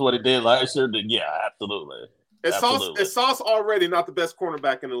well as what it did last year, then yeah, absolutely. It's Sauce already not the best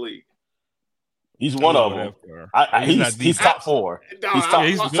cornerback in the league. He's one of them. He's top 4.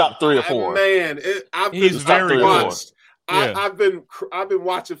 He's top 3 or 4. Man, I've been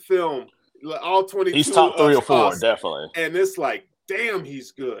watching film all 22. He's top 3 or 4, definitely. And it's like, damn,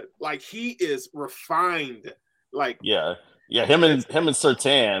 he's good. Like he is refined. Like yeah, him and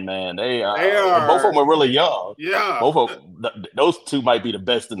Surtain, man, they are both of them are really young. Yeah, both of them, those two might be the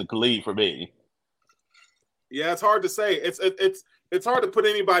best in the league for me. Yeah, it's hard to say. It's hard to put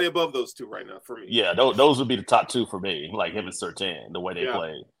anybody above those two right now for me. Yeah, those would be the top 2 for me, like him and Surtain, the way they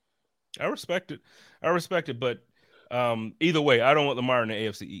play. I respect it, but either way, I don't want Lamar in the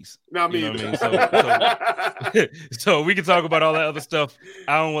AFC East. Not me. You know what I mean? So we can talk about all that other stuff.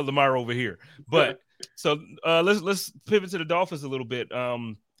 I don't want Lamar over here. But so let's pivot to the Dolphins a little bit.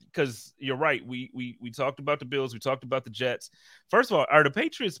 Because you're right. We talked about the Bills. We talked about the Jets. First of all, are the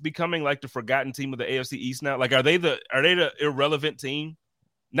Patriots becoming like the forgotten team of the AFC East now? Like, are they the irrelevant team?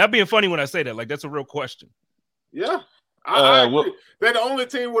 Not being funny when I say that. Like, that's a real question. Yeah. I agree. They're the only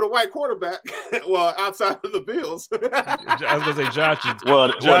team with a white quarterback. Well, outside of the Bills. I was going to say Josh is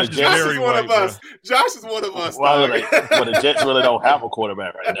very white, of us. Josh is one of us. Well, the Jets really don't have a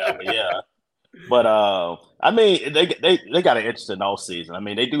quarterback right now, but yeah. But I mean, they got an interesting off season. I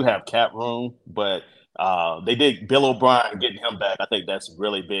mean, they do have cap room, but they did Bill O'Brien getting him back. I think that's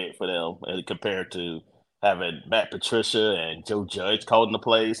really big for them compared to having Matt Patricia and Joe Judge calling the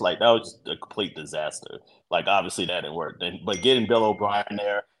plays. Like that was just a complete disaster. Like obviously that didn't work. But getting Bill O'Brien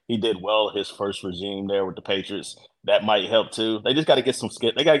there, he did well his first regime there with the Patriots. That might help too. They just got to get some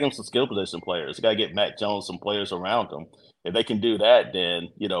skill. They got to get some skill position players. They got to get Mac Jones some players around them. If they can do that, then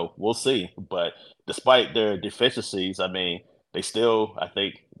we'll see. But despite their deficiencies, I mean, they still, I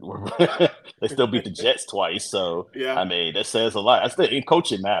think, they still beat the Jets twice. So yeah, I mean, that says a lot. I think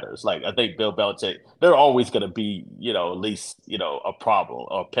coaching matters. Like I think Bill Belichick, they're always going to be, at least a problem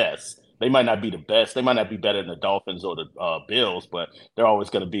or a pest. They might not be the best. They might not be better than the Dolphins or the Bills, but they're always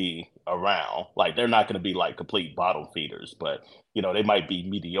going to be around. Like they're not going to be like complete bottom feeders, but they might be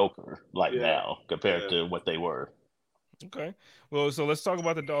mediocre now compared to what they were. Okay. Well, so let's talk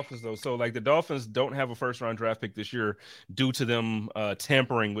about the Dolphins, though. So, like, the Dolphins don't have a first-round draft pick this year due to them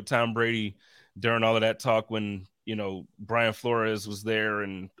tampering with Tom Brady during all of that talk when, Brian Flores was there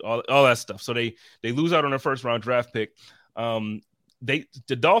and all that stuff. So they lose out on their first-round draft pick. The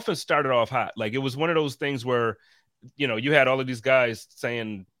Dolphins started off hot. Like, it was one of those things where, you had all of these guys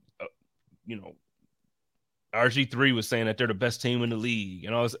saying, RG3 was saying that they're the best team in the league.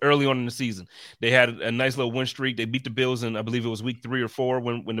 It was early on in the season. They had a nice little win streak. They beat the Bills in, I believe it was week 3 or 4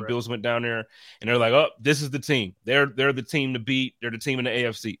 when the Bills went down there. And they're like, oh, this is the team. They're the team to beat. They're the team in the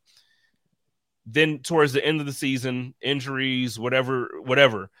AFC. Then towards the end of the season, injuries,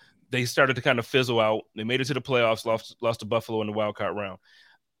 whatever, they started to kind of fizzle out. They made it to the playoffs, lost to Buffalo in the wild card round.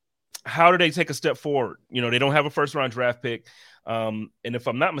 how do they take a step forward? You know, they don't have a first round draft pick. And if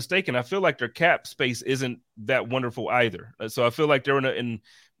I'm not mistaken, I feel like their cap space isn't that wonderful either. So I feel like they're in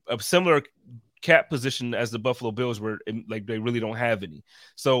a similar cap position as the Buffalo Bills, where like they really don't have any.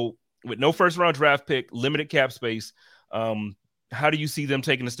 So with no first round draft pick, limited cap space, how do you see them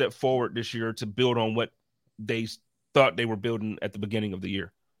taking a step forward this year to build on what they thought they were building at the beginning of the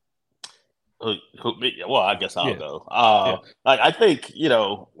year? Well, I guess I'll go. Like I think, you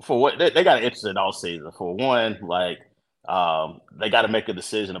know, for what they got an interesting all season. For one, like they got to make a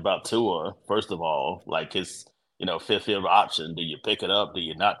decision about Tua first of all, like his, you know, fifth year option. Do you pick it up? Do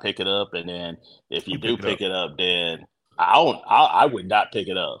you not pick it up? And then if you do pick it up, then I would not pick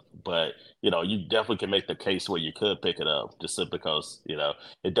it up. But you know, you definitely can make the case where you could pick it up, just simply because, you know,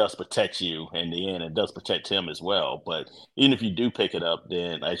 it does protect you in the end. It does protect him as well. But even if you do pick it up,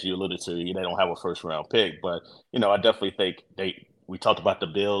 then as you alluded to, they don't have a first round pick. But you know, I definitely think we talked about the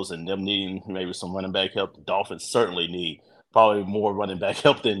Bills and them needing maybe some running back help. The Dolphins certainly need probably more running back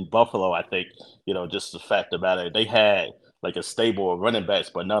help than Buffalo. I think, you know, just the fact about it, they had like a stable of running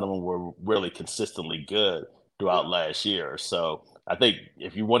backs, but none of them were really consistently good throughout last year. So I think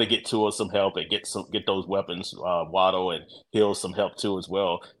if you want to get Tua some help and get those weapons, Waddle and Hill some help too as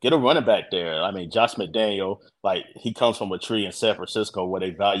well, get a running back there. I mean, Josh McDaniel, like he comes from a tree in San Francisco where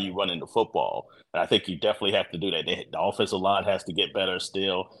they value running the football. And I think you definitely have to do that. The offensive line has to get better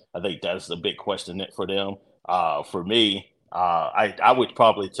still. I think that's a big question for them. For me, I would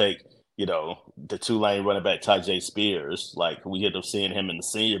probably take, you know, the Tulane running back Tyjae Spears. Like we ended up seeing him in the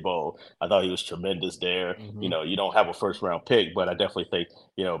Senior Bowl. I thought he was tremendous there. You know, you don't have a first round pick, but I definitely think,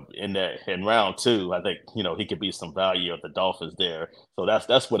 you know, in round two, I think, you know, he could be some value of the Dolphins there. So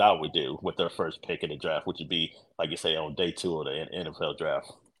that's what I would do with their first pick in the draft, which would be, like you say, on day 2 of the NFL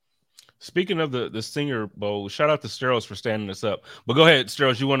draft. Speaking of the Senior Bowl, shout out to Steros for standing this up. But go ahead,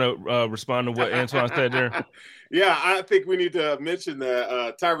 Steros, you want to respond to what Antoine said there? Yeah, I think we need to mention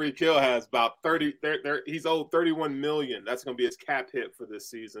that Tyreek Hill has about 30. He's owed $31 million. That's going to be his cap hit for this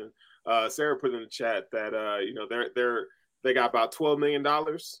season. Sarah put in the chat that you know they got about $12 million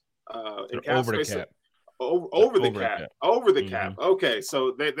in cap over space. the cap. Over the cap. Okay,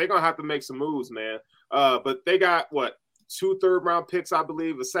 so they're gonna have to make some moves, man. But they got what? 2 third-round picks, I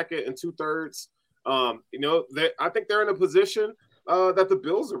believe, a second and 2 thirds. You know, I think they're in a position that the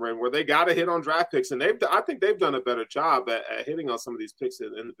Bills are in, where they got to hit on draft picks, and I think they've done a better job at hitting on some of these picks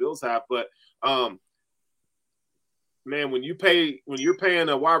than the Bills have. But man, when you're paying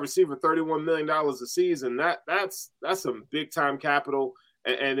a wide receiver $31 million a season, that's some big time capital,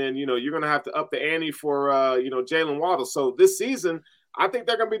 and then you know you're gonna have to up the ante for you know Jalen Waddle. So this season, I think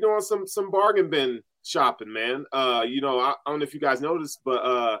they're gonna be doing some bargain bin shopping, man. You know, I don't know if you guys noticed,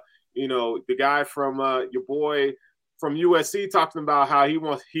 but you know, the guy from your boy from USC talking about how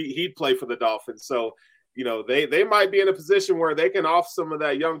he'd play for the Dolphins. So, you know, they might be in a position where they can off some of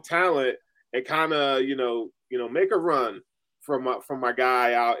that young talent and kind of, you know, make a run from my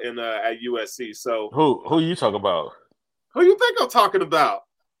guy out in at USC. So who you talking about? Who you think I'm talking about?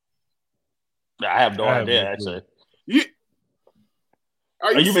 I have no idea, actually.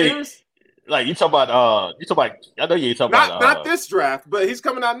 Are you serious? Like you talk about I know you talking about not this draft, but he's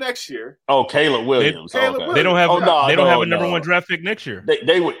coming out next year. Oh, Caleb Williams. They don't have a number 1 draft pick next year.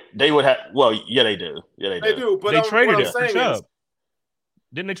 They would have. Well, yeah, they do. Yeah, they do. But they traded it for Chubb.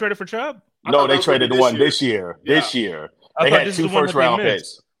 Didn't they trade it for Chubb? No, they traded one this year. Yeah. This year they had 2 first round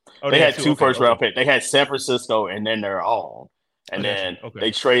picks. They had 2 first round picks. They had San Francisco and then their own, and then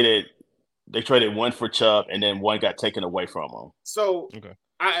they traded 1 for Chubb, and then 1 got taken away from them. So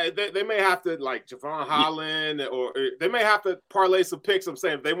they may have to like Javon Holland, or they may have to parlay some picks. I'm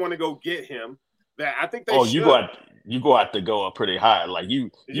saying if they want to go get him, that I think they should. You go out to go up pretty high. Like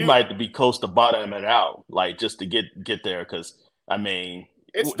you might have to be close to bottoming it out, like just to get there. Because I mean,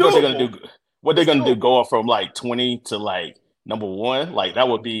 it's what they're gonna do? What they're gonna do? Going from like 20 to like number 1, like that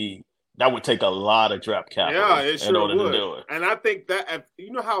would take a lot of draft capital. Yeah, it in order would. To do it. And I think that you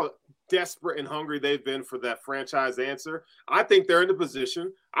know how desperate and hungry they've been for that franchise answer. I think they're in the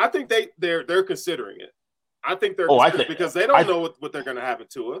position. I think they're considering it. I think they're because they don't know what they're going to have in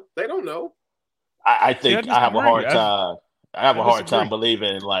Tua. They don't know. I think I have a hard time. I have a hard time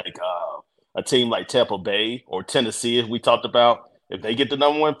believing like a team like Tampa Bay or Tennessee, as we talked about, if they get the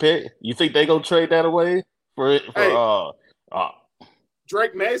number 1 pick, you think they're gonna trade that away for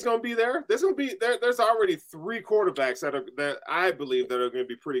Drake May's going to be there. There's already 3 quarterbacks that I believe that are going to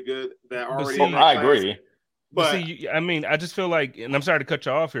be pretty good. That already. I agree. But see, I mean, I just feel like, and I'm sorry to cut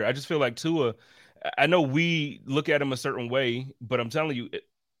you off here. I just feel like Tua. I know we look at him a certain way, but I'm telling you,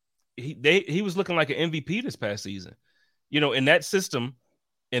 he was looking like an MVP this past season. You know, in that system,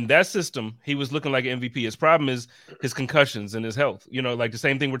 in that system, he was looking like an MVP. His problem is his concussions and his health. Like the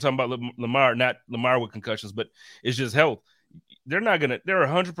same thing we're talking about Lamar, not Lamar with concussions, but it's just health. They're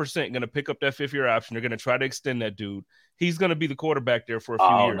 100% gonna pick up that 5th-year option. They're gonna try to extend that dude. He's gonna be the quarterback there for a few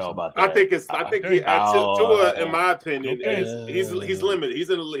years. I don't know about that. Tua, in my opinion, he's limited. He's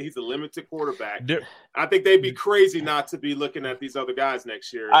a limited quarterback. I think they'd be crazy not to be looking at these other guys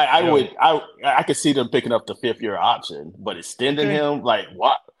next year. I could see them picking up the 5th-year option, but extending him, like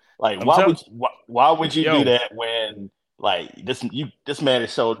what? Like why would you do that when like this man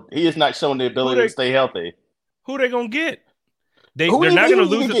is he is not showing the ability to stay healthy? Who they gonna get? They're not going to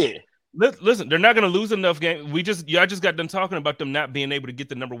lose it. Listen, they're not going to lose enough games. I just got done talking about them not being able to get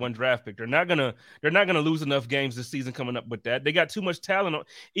the number 1 draft pick. They're not going to lose enough games this season coming up with that. They got too much talent on.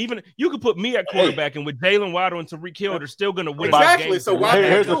 Even you could put me at quarterback and with Jalen Waddle and Tyreek Hill, they're still going to win. Exactly. So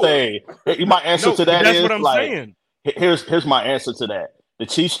here's the thing. My answer to that is what I'm saying. Here's my answer to that. The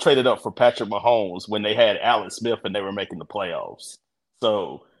Chiefs traded up for Patrick Mahomes when they had Alex Smith and they were making the playoffs.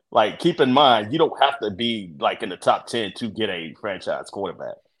 So like, keep in mind, you don't have to be like in the top 10 to get a franchise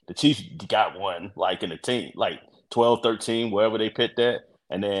quarterback. The Chiefs got one like in the team, like 12, 13, wherever they picked that.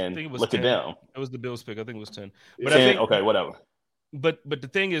 And then look 10. at them. That was the Bills pick. I think it was 10. But 10? Okay, whatever. But the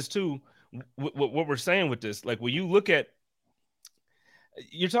thing is, too, what we're saying with this, like when you look at,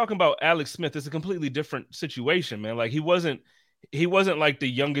 you're talking about Alex Smith, it's a completely different situation, man. Like he wasn't like the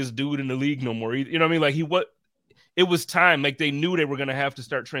youngest dude in the league no more. You know what I mean? Like it was time. Like they knew they were going to have to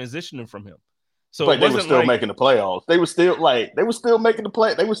start transitioning from him. So but they were still making the playoffs. They were still making the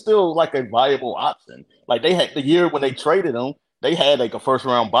play. They were still like a viable option. Like they had the year when they traded him, they had like a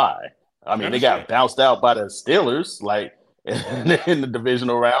 1st-round bye. I mean, they got bounced out by the Steelers, like in the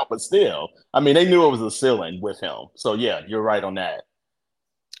divisional round, but still, I mean, they knew it was a ceiling with him. So yeah, you're right on that.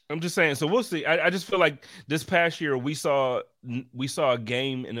 I'm just saying. So we'll see. I just feel like this past year we saw a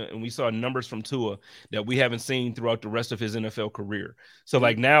game and we saw numbers from Tua that we haven't seen throughout the rest of his NFL career. So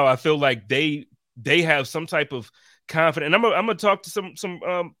like now I feel like they have some type of confidence. And I'm gonna talk to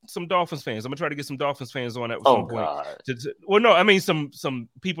some Dolphins fans. I'm gonna try to get some Dolphins fans on at some point. Well, no, I mean some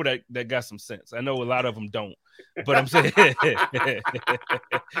people that got some sense. I know a lot of them don't, but I'm saying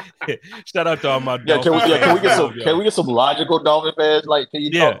shout out to all my Dolphins. Can we get some logical Dolphin fans? Like, can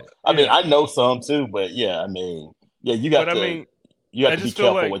you talk? I mean, I know some too, but you have to be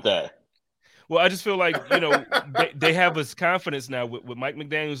careful with that. Well, I just feel like, they have us confidence now with Mike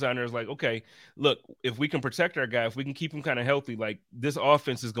McDaniels on there. It's like, okay, look, if we can protect our guy, if we can keep him kind of healthy, like this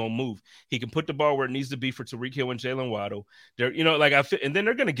offense is going to move. He can put the ball where it needs to be for Tyreek Hill and Jalen Waddle. And then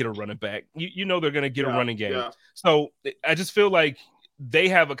they're going to get a running back. They're going to get a running game. Yeah. So I just feel like they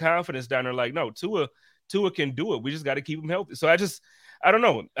have a confidence down there. Like, no, Tua can do it. We just got to keep him healthy. So I don't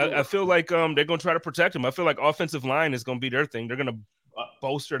know. I feel like they're going to try to protect him. I feel like offensive line is going to be their thing. They're going to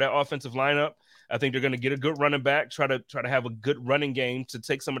bolster that offensive lineup. I think they're going to get a good running back, try to have a good running game to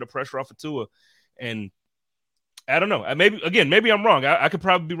take some of the pressure off of Tua. And I don't know. Maybe I'm wrong. I could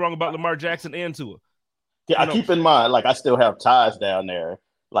probably be wrong about Lamar Jackson and Tua. Yeah, I keep in mind, like I still have ties down there.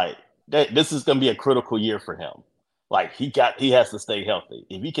 Like this is going to be a critical year for him. Like he has to stay healthy.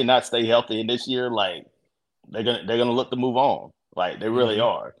 If he cannot stay healthy in this year, like they're gonna look to move on. Like they really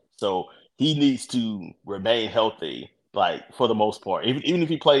are. So he needs to remain healthy. Like for the most part, even if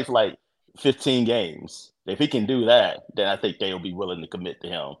he plays like 15 games, if he can do that, then I think they'll be willing to commit to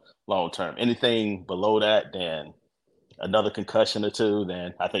him long term. Anything below that, then another concussion or two,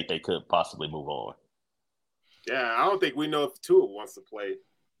 then I think they could possibly move on. Yeah, I don't think we know if Tua wants to play.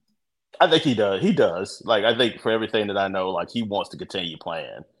 I think he does. He does. Like I think for everything that I know, like he wants to continue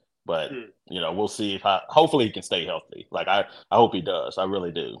playing. But we'll see hopefully he can stay healthy. Like I hope he does. I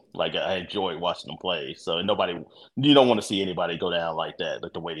really do. Like I enjoy watching him play. So you don't want to see anybody go down like that,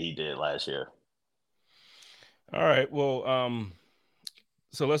 like the way that he did last year. All right. Well,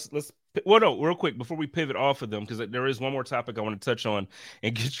 so let's no, real quick before we pivot off of them, because there is one more topic I want to touch on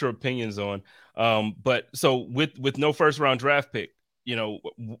and get your opinions on. But so with no 1st-round draft pick,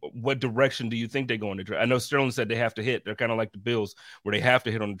 what direction do you think they're going to draft? I know Sterling said they have to hit. They're kind of like the Bills where they have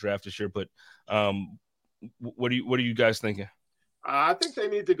to hit on the draft this year. But what are you guys thinking? I think they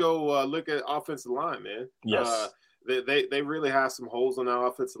need to go look at offensive line, man. Yes. They really have some holes on that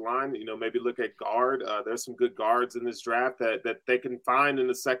offensive line. Maybe look at guard. There's some good guards in this draft that they can find in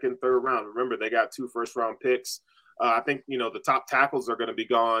the 2nd, 3rd round. Remember, they got 2 1st-round picks. I think, the top tackles are going to be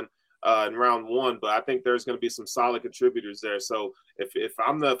gone in round 1, but I think there's going to be some solid contributors there. So if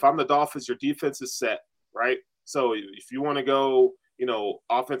I'm the Dolphins, your defense is set, right? So if you want to go,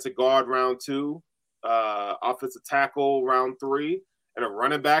 offensive guard round 2, offensive tackle round 3, and a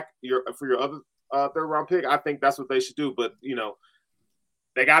running back for your other 3rd round pick, I think that's what they should do. But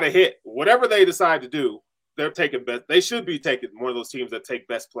They got to hit. Whatever they decide to do, they're taking best. They should be taking one of those teams that take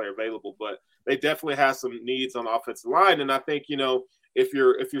best player available, but they definitely have some needs on the offensive line. And I think, if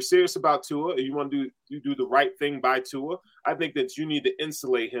you're serious about Tua, and you do the right thing by Tua, I think that you need to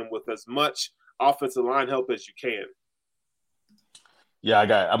insulate him with as much offensive line help as you can. Yeah,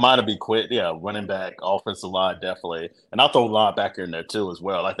 I might have be quick. Yeah, running back, offensive line, definitely. And I'll throw linebacker in there too as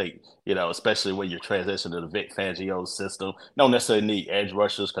well. I think, especially when you're transitioning to the Vic Fangio system, don't necessarily need edge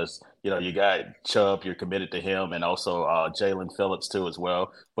rushers because, you got Chubb, you're committed to him, and also Jalen Phillips too as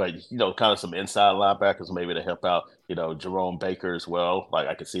well. But, kind of some inside linebackers maybe to help out, Jerome Baker as well. Like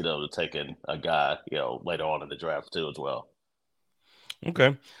I could see them taking a guy, later on in the draft too as well.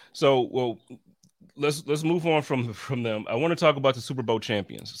 Okay. So, let's move on from them. I want to talk about the Super Bowl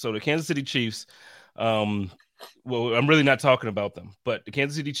champions. So the Kansas City Chiefs, I'm really not talking about them, but the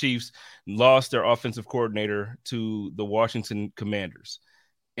Kansas City Chiefs lost their offensive coordinator to the Washington Commanders.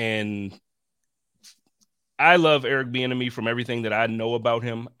 And I love Eric Bieniemy from everything that I know about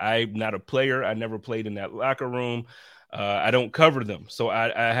him. I'm not a player. I never played in that locker room. I don't cover them, so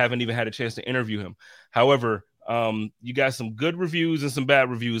I haven't even had a chance to interview him. However, you got some good reviews and some bad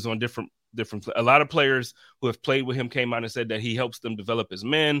reviews on different. A lot of players who have played with him came out and said that he helps them develop as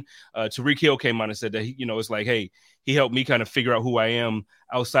men. Tyreek Hill came out and said that it's like, hey, he helped me kind of figure out who I am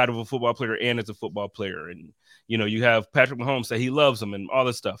outside of a football player and as a football player. And you have Patrick Mahomes say he loves him and all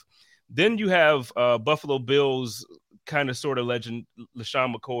this stuff. Then you have Buffalo Bills kind of sort of legend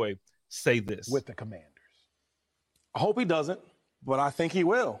LeSean McCoy say this with the Commanders. I hope he doesn't, but I think he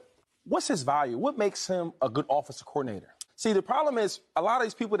will. What's his value? What makes him a good offensive coordinator? See, the problem is a lot of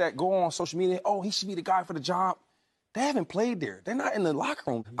these people that go on social media, he should be the guy for the job. They haven't played there. They're not in the locker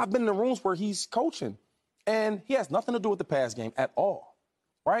room. I've been in the rooms where he's coaching, and he has nothing to do with the pass game at all,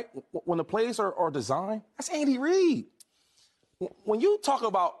 right? When the plays are designed, that's Andy Reid. When you talk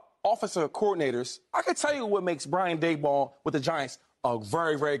about offensive coordinators, I can tell you what makes Brian Daboll with the Giants a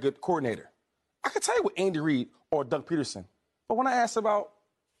very, very good coordinator. I can tell you what Andy Reid or Doug Peterson. But when I asked about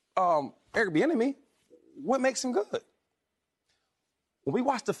Eric Bieniemy, what makes him good? When we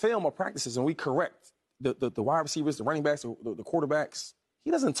watch the film or practices and we correct the wide receivers, the running backs, the quarterbacks, he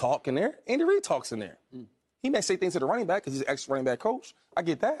doesn't talk in there. Andy Reid talks in there. He may say things to the running back because he's an ex-running back coach. I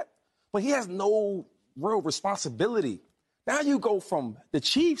get that. But he has no real responsibility. Now you go from the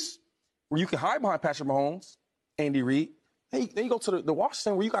Chiefs, where you can hide behind Patrick Mahomes, Andy Reid. Then you go to the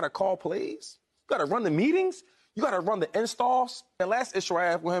Washington, where you got to call plays. You got to run the meetings. You got to run the installs. And last issue I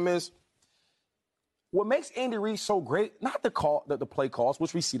have with him is, what makes Andy Reid so great, not the play calls,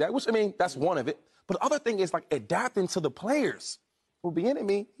 which we see that, that's one of it. But the other thing is like adapting to the players. For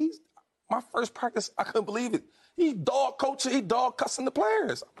Bieniemy, my first practice, I couldn't believe it. He dog coaching, he dog cussing the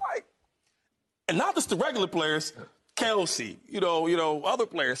players. I'm like, and not just the regular players, Kelsey, other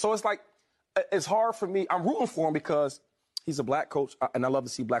players. So it's like, it's hard for me. I'm rooting for him because he's a black coach, and I love to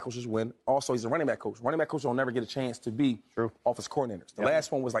see black coaches win. Also, he's a running back coach. Running back coaches don't never get a chance to be offensive coordinators. The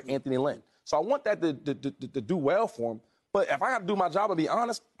last one was like Anthony Lynn. So I want that to do well for him. But if I got to do my job and be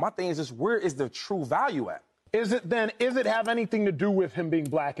honest, my thing is just, where is the true value at? Is it have anything to do with him being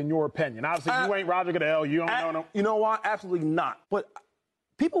black, in your opinion? Obviously, you ain't Roger Goodell. You don't know him. You know what? Absolutely not. But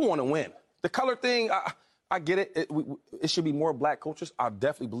people want to win. The color thing, I get it. It should be more black coaches. I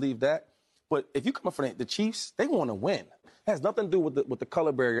definitely believe that. But if you come up for the Chiefs, they want to win. It has nothing to do with the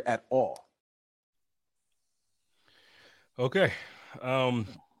color barrier at all. Okay.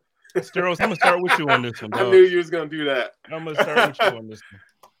 Steros, I'm going to start with you on this one, dog. I knew you was going to do that. I'm going to start with you on this one.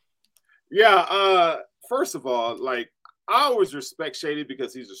 Yeah, first of all, I always respect Shady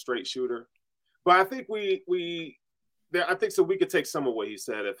because he's a straight shooter. But I think we could take some of what he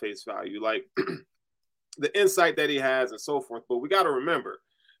said at face value, like the insight that he has and so forth. But we got to remember,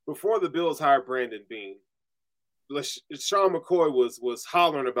 before the Bills hired Brandon Beane, Sean McCoy was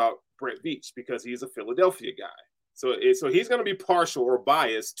hollering about Brett Veach because he's a Philadelphia guy. So he's going to be partial or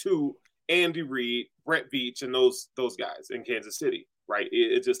biased to Andy Reid, Brett Veach, and those guys in Kansas City, right?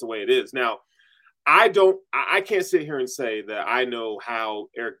 It's just the way it is. Now, I can't sit here and say that I know how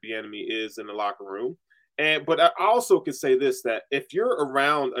Eric Bieniemy is in the locker room, but I also could say this, that if you're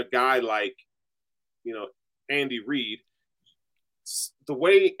around a guy like, Andy Reid, the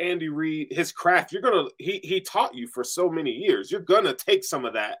way Andy Reid, his craft, he taught you for so many years. You're gonna take some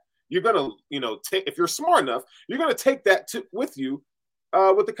of that. You're gonna, if you're smart enough, you're gonna take that with you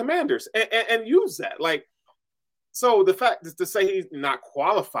with the Commanders and use that. So the fact is to say he's not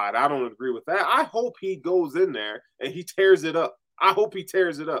qualified, I don't agree with that. I hope he goes in there and he tears it up. I hope he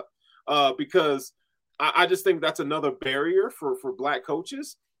tears it up because I just think that's another barrier for black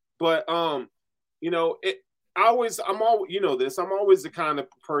coaches. But I'm always, you know this, I'm always the kind of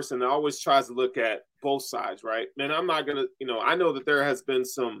person that always tries to look at both sides, right? Man, I'm not gonna, I know that there has been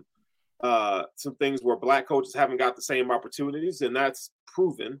some things where black coaches haven't got the same opportunities, and that's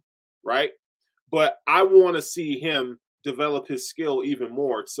proven, right? But I want to see him develop his skill even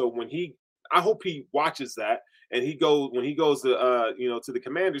more. So I hope he watches that, and when he goes to to the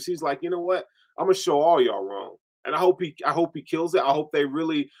Commanders, he's like, you know what, I'm gonna show all y'all wrong. And I hope he kills it. I hope they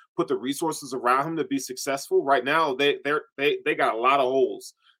really put the resources around him to be successful. Right now, they got a lot of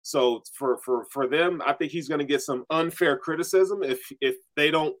holes. So for them, I think he's going to get some unfair criticism if they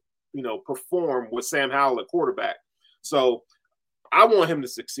don't perform with Sam Howell at quarterback. So I want him to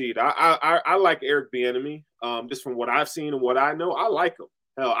succeed. I like Eric Bieniemy. Just from what I've seen and what I know, I like him.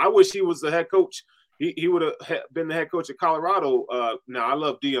 Hell, I wish he was the head coach. He would have been the head coach at Colorado. Now, I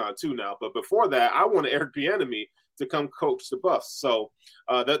love Deion too now, but before that, I wanted Eric Bieniemy to come coach the Buffs. So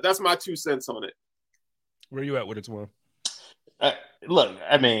that's my 2 cents on it. Where are you at with it, Twan? Look,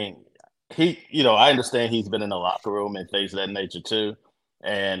 I mean, I understand he's been in the locker room and things of that nature too.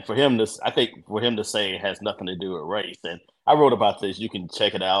 And I think for him to say it has nothing to do with race. And I wrote about this. You can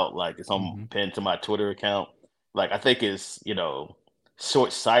check it out. Like, it's on pinned to my Twitter account. Like, I think it's,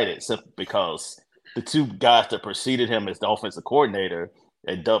 short-sighted simply because the 2 guys that preceded him as the offensive coordinator,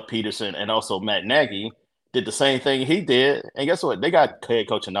 and Doug Peterson and also Matt Nagy, did the same thing he did. And guess what? They got head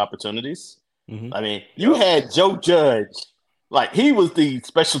coaching opportunities. Mm-hmm. I mean, you had Joe Judge. Like, he was the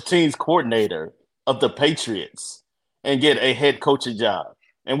special teams coordinator of the Patriots and get a head coaching job.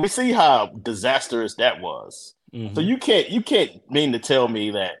 And we see how disastrous that was. Mm-hmm. So you can't mean to tell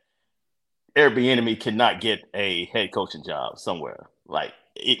me that Eric Bieniemy cannot get a head coaching job somewhere. Like,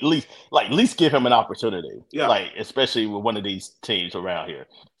 at least give him an opportunity. Yeah. Like, especially with one of these teams around here.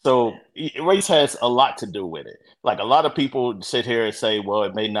 So race has a lot to do with it. Like, a lot of people sit here and say, well,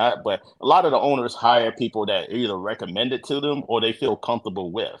 it may not, but a lot of the owners hire people that either recommend it to them or they feel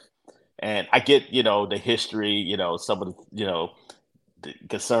comfortable with. And I get, the history, some of the, the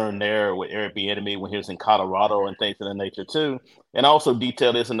concern there with Eric Bieniemy when he was in Colorado and things of that nature too. And I also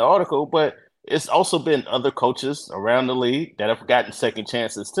detail this in the article, but it's also been other coaches around the league that have gotten second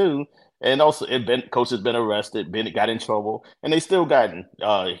chances too. And also coaches been arrested, got in trouble, and they still gotten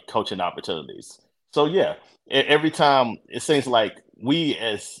coaching opportunities. So yeah, every time it seems like we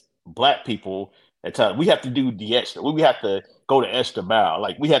as black people at times, we have to do the extra. We have to go the extra mile.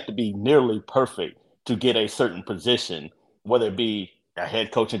 Like, we have to be nearly perfect to get a certain position, whether it be a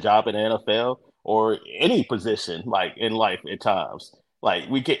head coaching job in the NFL or any position like in life at times. Like,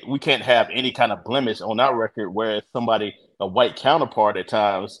 we can't have any kind of blemish on our record, whereas a white counterpart at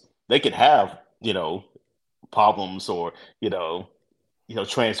times, they could have, problems or,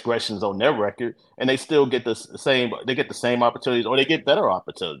 transgressions on their record, and they still get the same opportunities, or they get better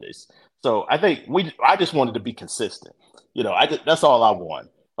opportunities. So I think I just wanted to be consistent. That's all I want.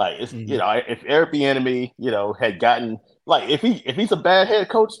 Like, it's, if Eric Bieniemy, had gotten, like, if he's a bad head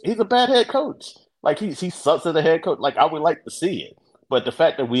coach, he's a bad head coach. Like, he sucks as a head coach. Like, I would like to see it. But the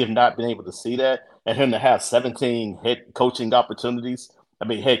fact that we have not been able to see that, and him to have 17 head coaching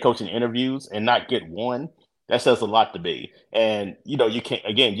head coaching interviews and not get one, that says a lot to me. And, you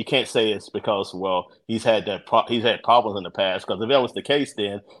can't say it's because, well, he's had problems in the past, because if that was the case,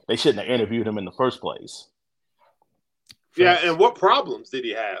 then they shouldn't have interviewed him in the first place. Yeah, and what problems did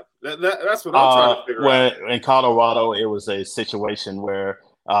he have? That's what I'm trying to figure out. In Colorado, it was a situation where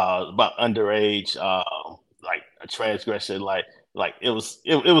about underage, like a transgression, like it was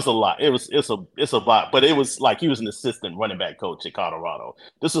a lot. It's a lot, but it was like he was an assistant running back coach at Colorado.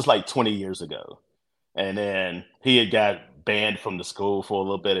 This was like 20 years ago, and then he had got banned from the school for a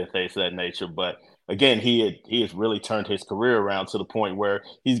little bit and things of that nature. But again, he has really turned his career around to the point where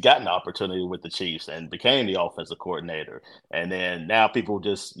he's gotten an opportunity with the Chiefs and became the offensive coordinator. And then now people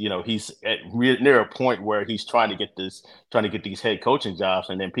just, he's near a point where he's trying to get these head coaching jobs,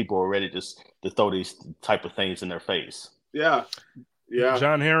 and then people are ready to throw these type of things in their face. Yeah. Yeah.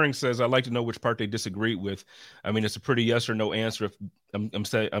 John Herring says, I'd like to know which part they disagree with. I mean, it's a pretty yes or no answer. If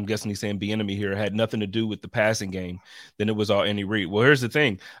I'm guessing he's saying Bieniemy here had nothing to do with the passing game, then it was all Andy Reid. Well, here's the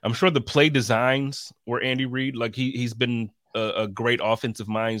thing. I'm sure the play designs were Andy Reid. Like, he's been a great offensive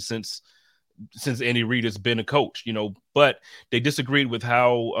mind since Andy Reid has been a coach, but they disagreed with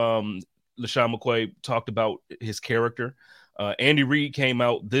how LeSean McCoy talked about his character. Andy Reid came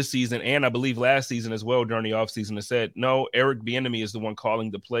out this season, and I believe last season as well during the offseason, and said, no, Eric Bieniemy is the one calling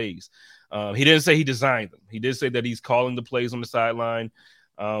the plays. He didn't say he designed them. He did say that he's calling the plays on the sideline.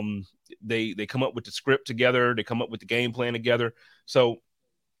 They come up with the script together. They come up with the game plan together. So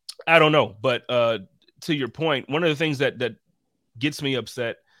I don't know. But to your point, one of the things that gets me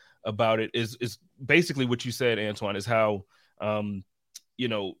upset about it is basically what you said, Antoine, is how, okay,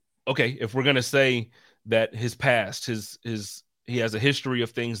 if we're going to say that his past, he has a history of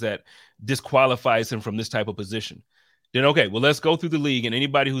things that disqualifies him from this type of position, then okay, well, let's go through the league, and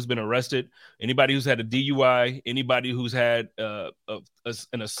anybody who's been arrested, anybody who's had a DUI, anybody who's had an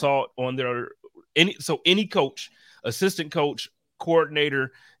assault on any coach, assistant coach,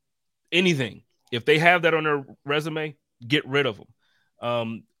 coordinator, anything, if they have that on their resume, get rid of them.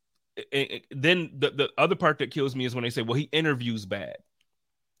 Then the other part that kills me is when they say, well, he interviews bad.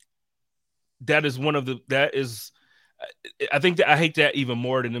 I think that I hate that even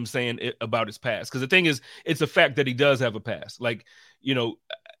more than them saying it about his past. Because the thing is, it's a fact that he does have a past. Like,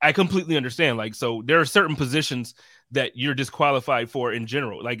 I completely understand. Like, so there are certain positions that you're disqualified for in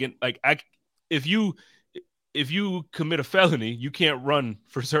general. If you commit a felony, you can't run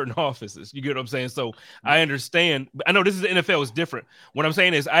for certain offices. You get what I'm saying? So I understand. I know this is the NFL, is different. What I'm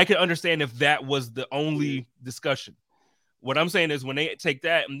saying is I can understand if that was the only discussion. What I'm saying is when they take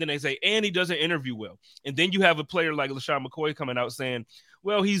that and then they say, and he doesn't interview well. And then you have a player like LaShawn McCoy coming out saying,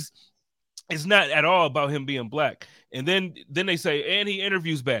 well, it's not at all about him being black. And then they say, and he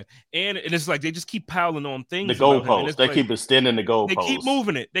interviews bad. And it's like they just keep piling on things. The goalposts. They keep extending the goalposts. They keep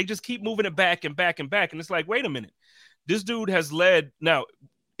moving it. They just keep moving it back and back and back. And it's like, wait a minute. This dude has led. Now,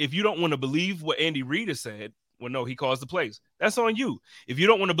 if you don't want to believe what Andy Reid has said, well, no, he calls the plays. That's on you. If you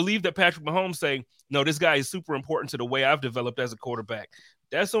don't want to believe that Patrick Mahomes saying, no, this guy is super important to the way I've developed as a quarterback,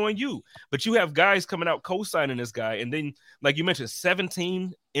 that's on you. But you have guys coming out co-signing this guy. And then, like you mentioned,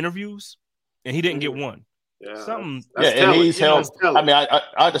 17 interviews, and he didn't get one. Yeah, and he's helped. I mean, I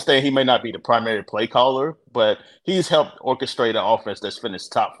understand he may not be the primary play caller, but he's helped orchestrate an offense that's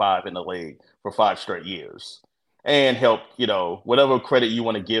finished top 5 in the league for 5 straight years. And help, whatever credit you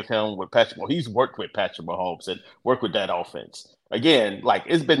want to give him with Patrick Mahomes. He's worked with Patrick Mahomes and worked with that offense. Again, like,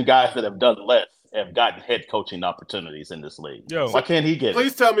 it's been guys that have done less have gotten head coaching opportunities in this league. Why can't he get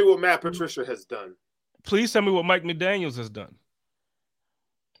Please tell me what Matt Patricia has done. Please tell me what Mike McDaniels has done.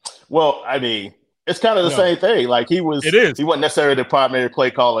 Well, I mean, it's kind of the same thing. Like, he wasn't necessarily the primary play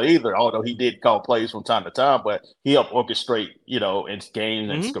caller either, although he did call plays from time to time, but he helped orchestrate, in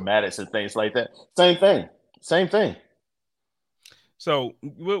games and schematics and things like that. Same thing. So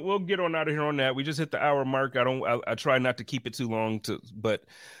we'll get on out of here on that. We just hit the hour mark. I try not to keep it too long but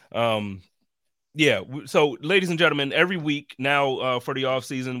so ladies and gentlemen, every week now for the off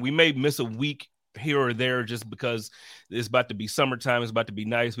season, we may miss a week here or there just because it's about to be summertime. It's about to be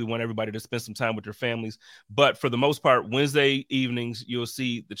nice. We want everybody to spend some time with their families. But for the most part, Wednesday evenings, you'll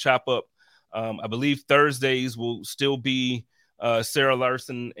see the Chop Up. I believe Thursdays will still be Sarah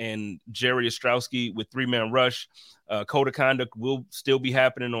Larson and Jerry Ostrowski with 3-Man Rush. Code of Conduct will still be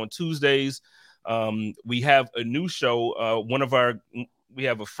happening on Tuesdays. We have a new show. We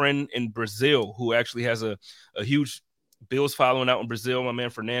have a friend in Brazil who actually has a huge Bills following out in Brazil. My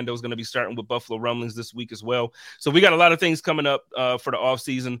man Fernando is going to be starting with Buffalo Rumblings this week as well. So we got a lot of things coming up for the off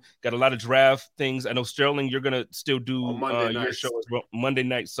season. Got a lot of draft things. I know Sterling, you're going to still do your show as well Monday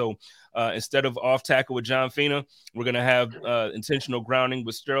night. So instead of Off Tackle with John Fina, we're going to have Intentional Grounding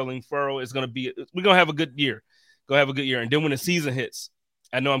with Sterling Furrow. We're going to have a good year. And then when the season hits,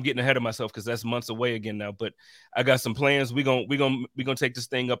 I know I'm getting ahead of myself because that's months away again now, but I got some plans. We're gonna take this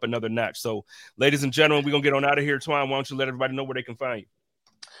thing up another notch. So, ladies and gentlemen, we're gonna get on out of here. Twine, why don't you let everybody know where they can find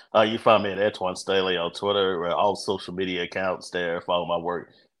you? You find me at Antoine Staley on Twitter, all social media accounts there. Follow my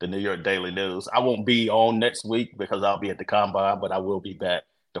work, the New York Daily News. I won't be on next week because I'll be at the Combine, but I will be back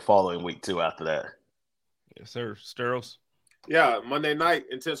the following week too after that. Yes, sir. Sterls. Yeah, Monday night,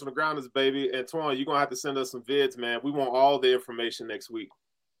 Intentional Grounders, baby. Antoine, you're going to have to send us some vids, man. We want all the information next week.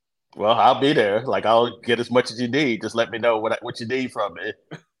 Well, I'll be there. Like, I'll get as much as you need. Just let me know what you need from me.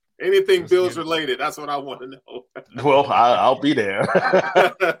 Anything Bills related, that's what I want to know. Well, I'll be there.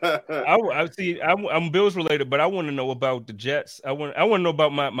 I'm Bills related, but I want to know about the Jets. I want to know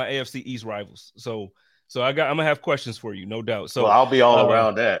about my AFC East rivals. So I'm gonna have questions for you, no doubt. So I'll be all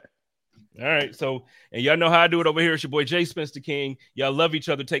around that. All right. So, and y'all know how I do it over here. It's your boy, Jay Spence the King. Y'all love each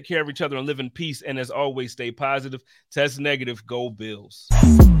other, take care of each other, and live in peace. And as always, stay positive, test negative, go Bills.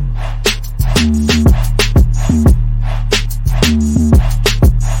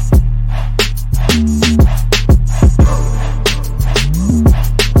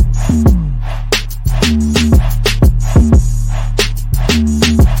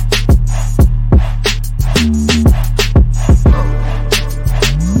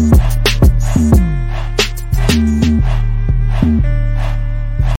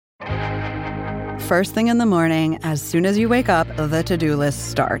 First thing in the morning, as soon as you wake up, the to-do list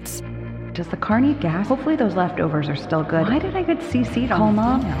starts. Does the car need gas? Hopefully those leftovers are still good. Why did I get CC'd on the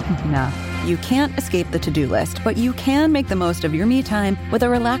email? No. You can't escape the to-do list, but you can make the most of your me time with a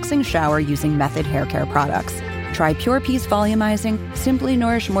relaxing shower using Method Hair Care products. Try Pure Peace Volumizing, Simply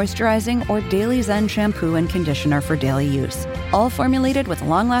Nourish Moisturizing, or Daily Zen Shampoo and Conditioner for daily use. All formulated with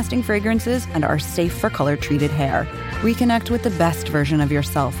long-lasting fragrances and are safe for color-treated hair. Reconnect with the best version of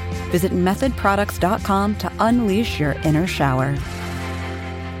yourself. Visit methodproducts.com to unleash your inner shower.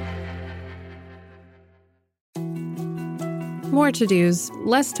 More to-dos,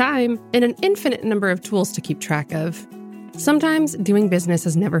 less time, and an infinite number of tools to keep track of. Sometimes doing business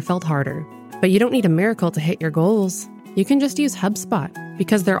has never felt harder, but you don't need a miracle to hit your goals. You can just use HubSpot,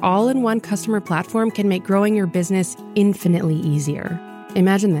 because their all-in-one customer platform can make growing your business infinitely easier.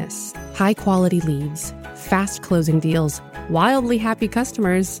 Imagine this: high-quality leads, fast closing deals, wildly happy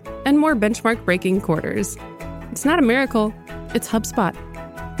customers, and more benchmark-breaking quarters. It's not a miracle, it's HubSpot.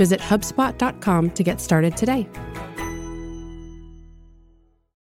 Visit HubSpot.com to get started today.